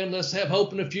on, man. Let's have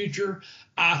hope in the future.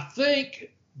 I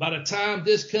think by the time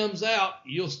this comes out,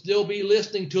 you'll still be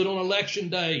listening to it on election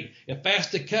day. If that's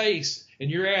the case, and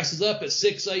your ass is up at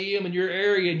 6 a.m. in your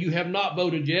area and you have not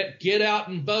voted yet, get out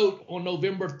and vote on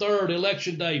November 3rd,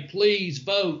 election day. Please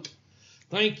vote.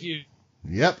 Thank you.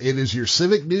 Yep, it is your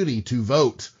civic duty to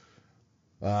vote.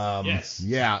 Yes.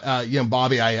 Yeah,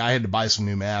 Bobby, I had to buy some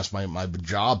new masks. My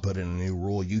job put in a new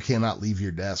rule. You cannot leave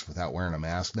your desk without wearing a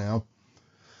mask now.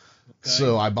 Okay.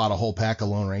 So I bought a whole pack of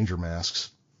Lone Ranger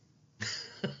masks.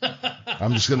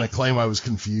 I'm just going to claim I was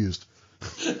confused.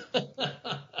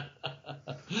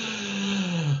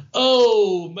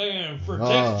 Oh, man. For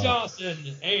Tex Johnson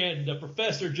and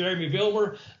Professor Jeremy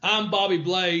Vilmer, I'm Bobby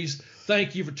Blaze.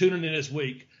 Thank you for tuning in this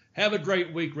week. Have a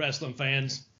great week, wrestling fans.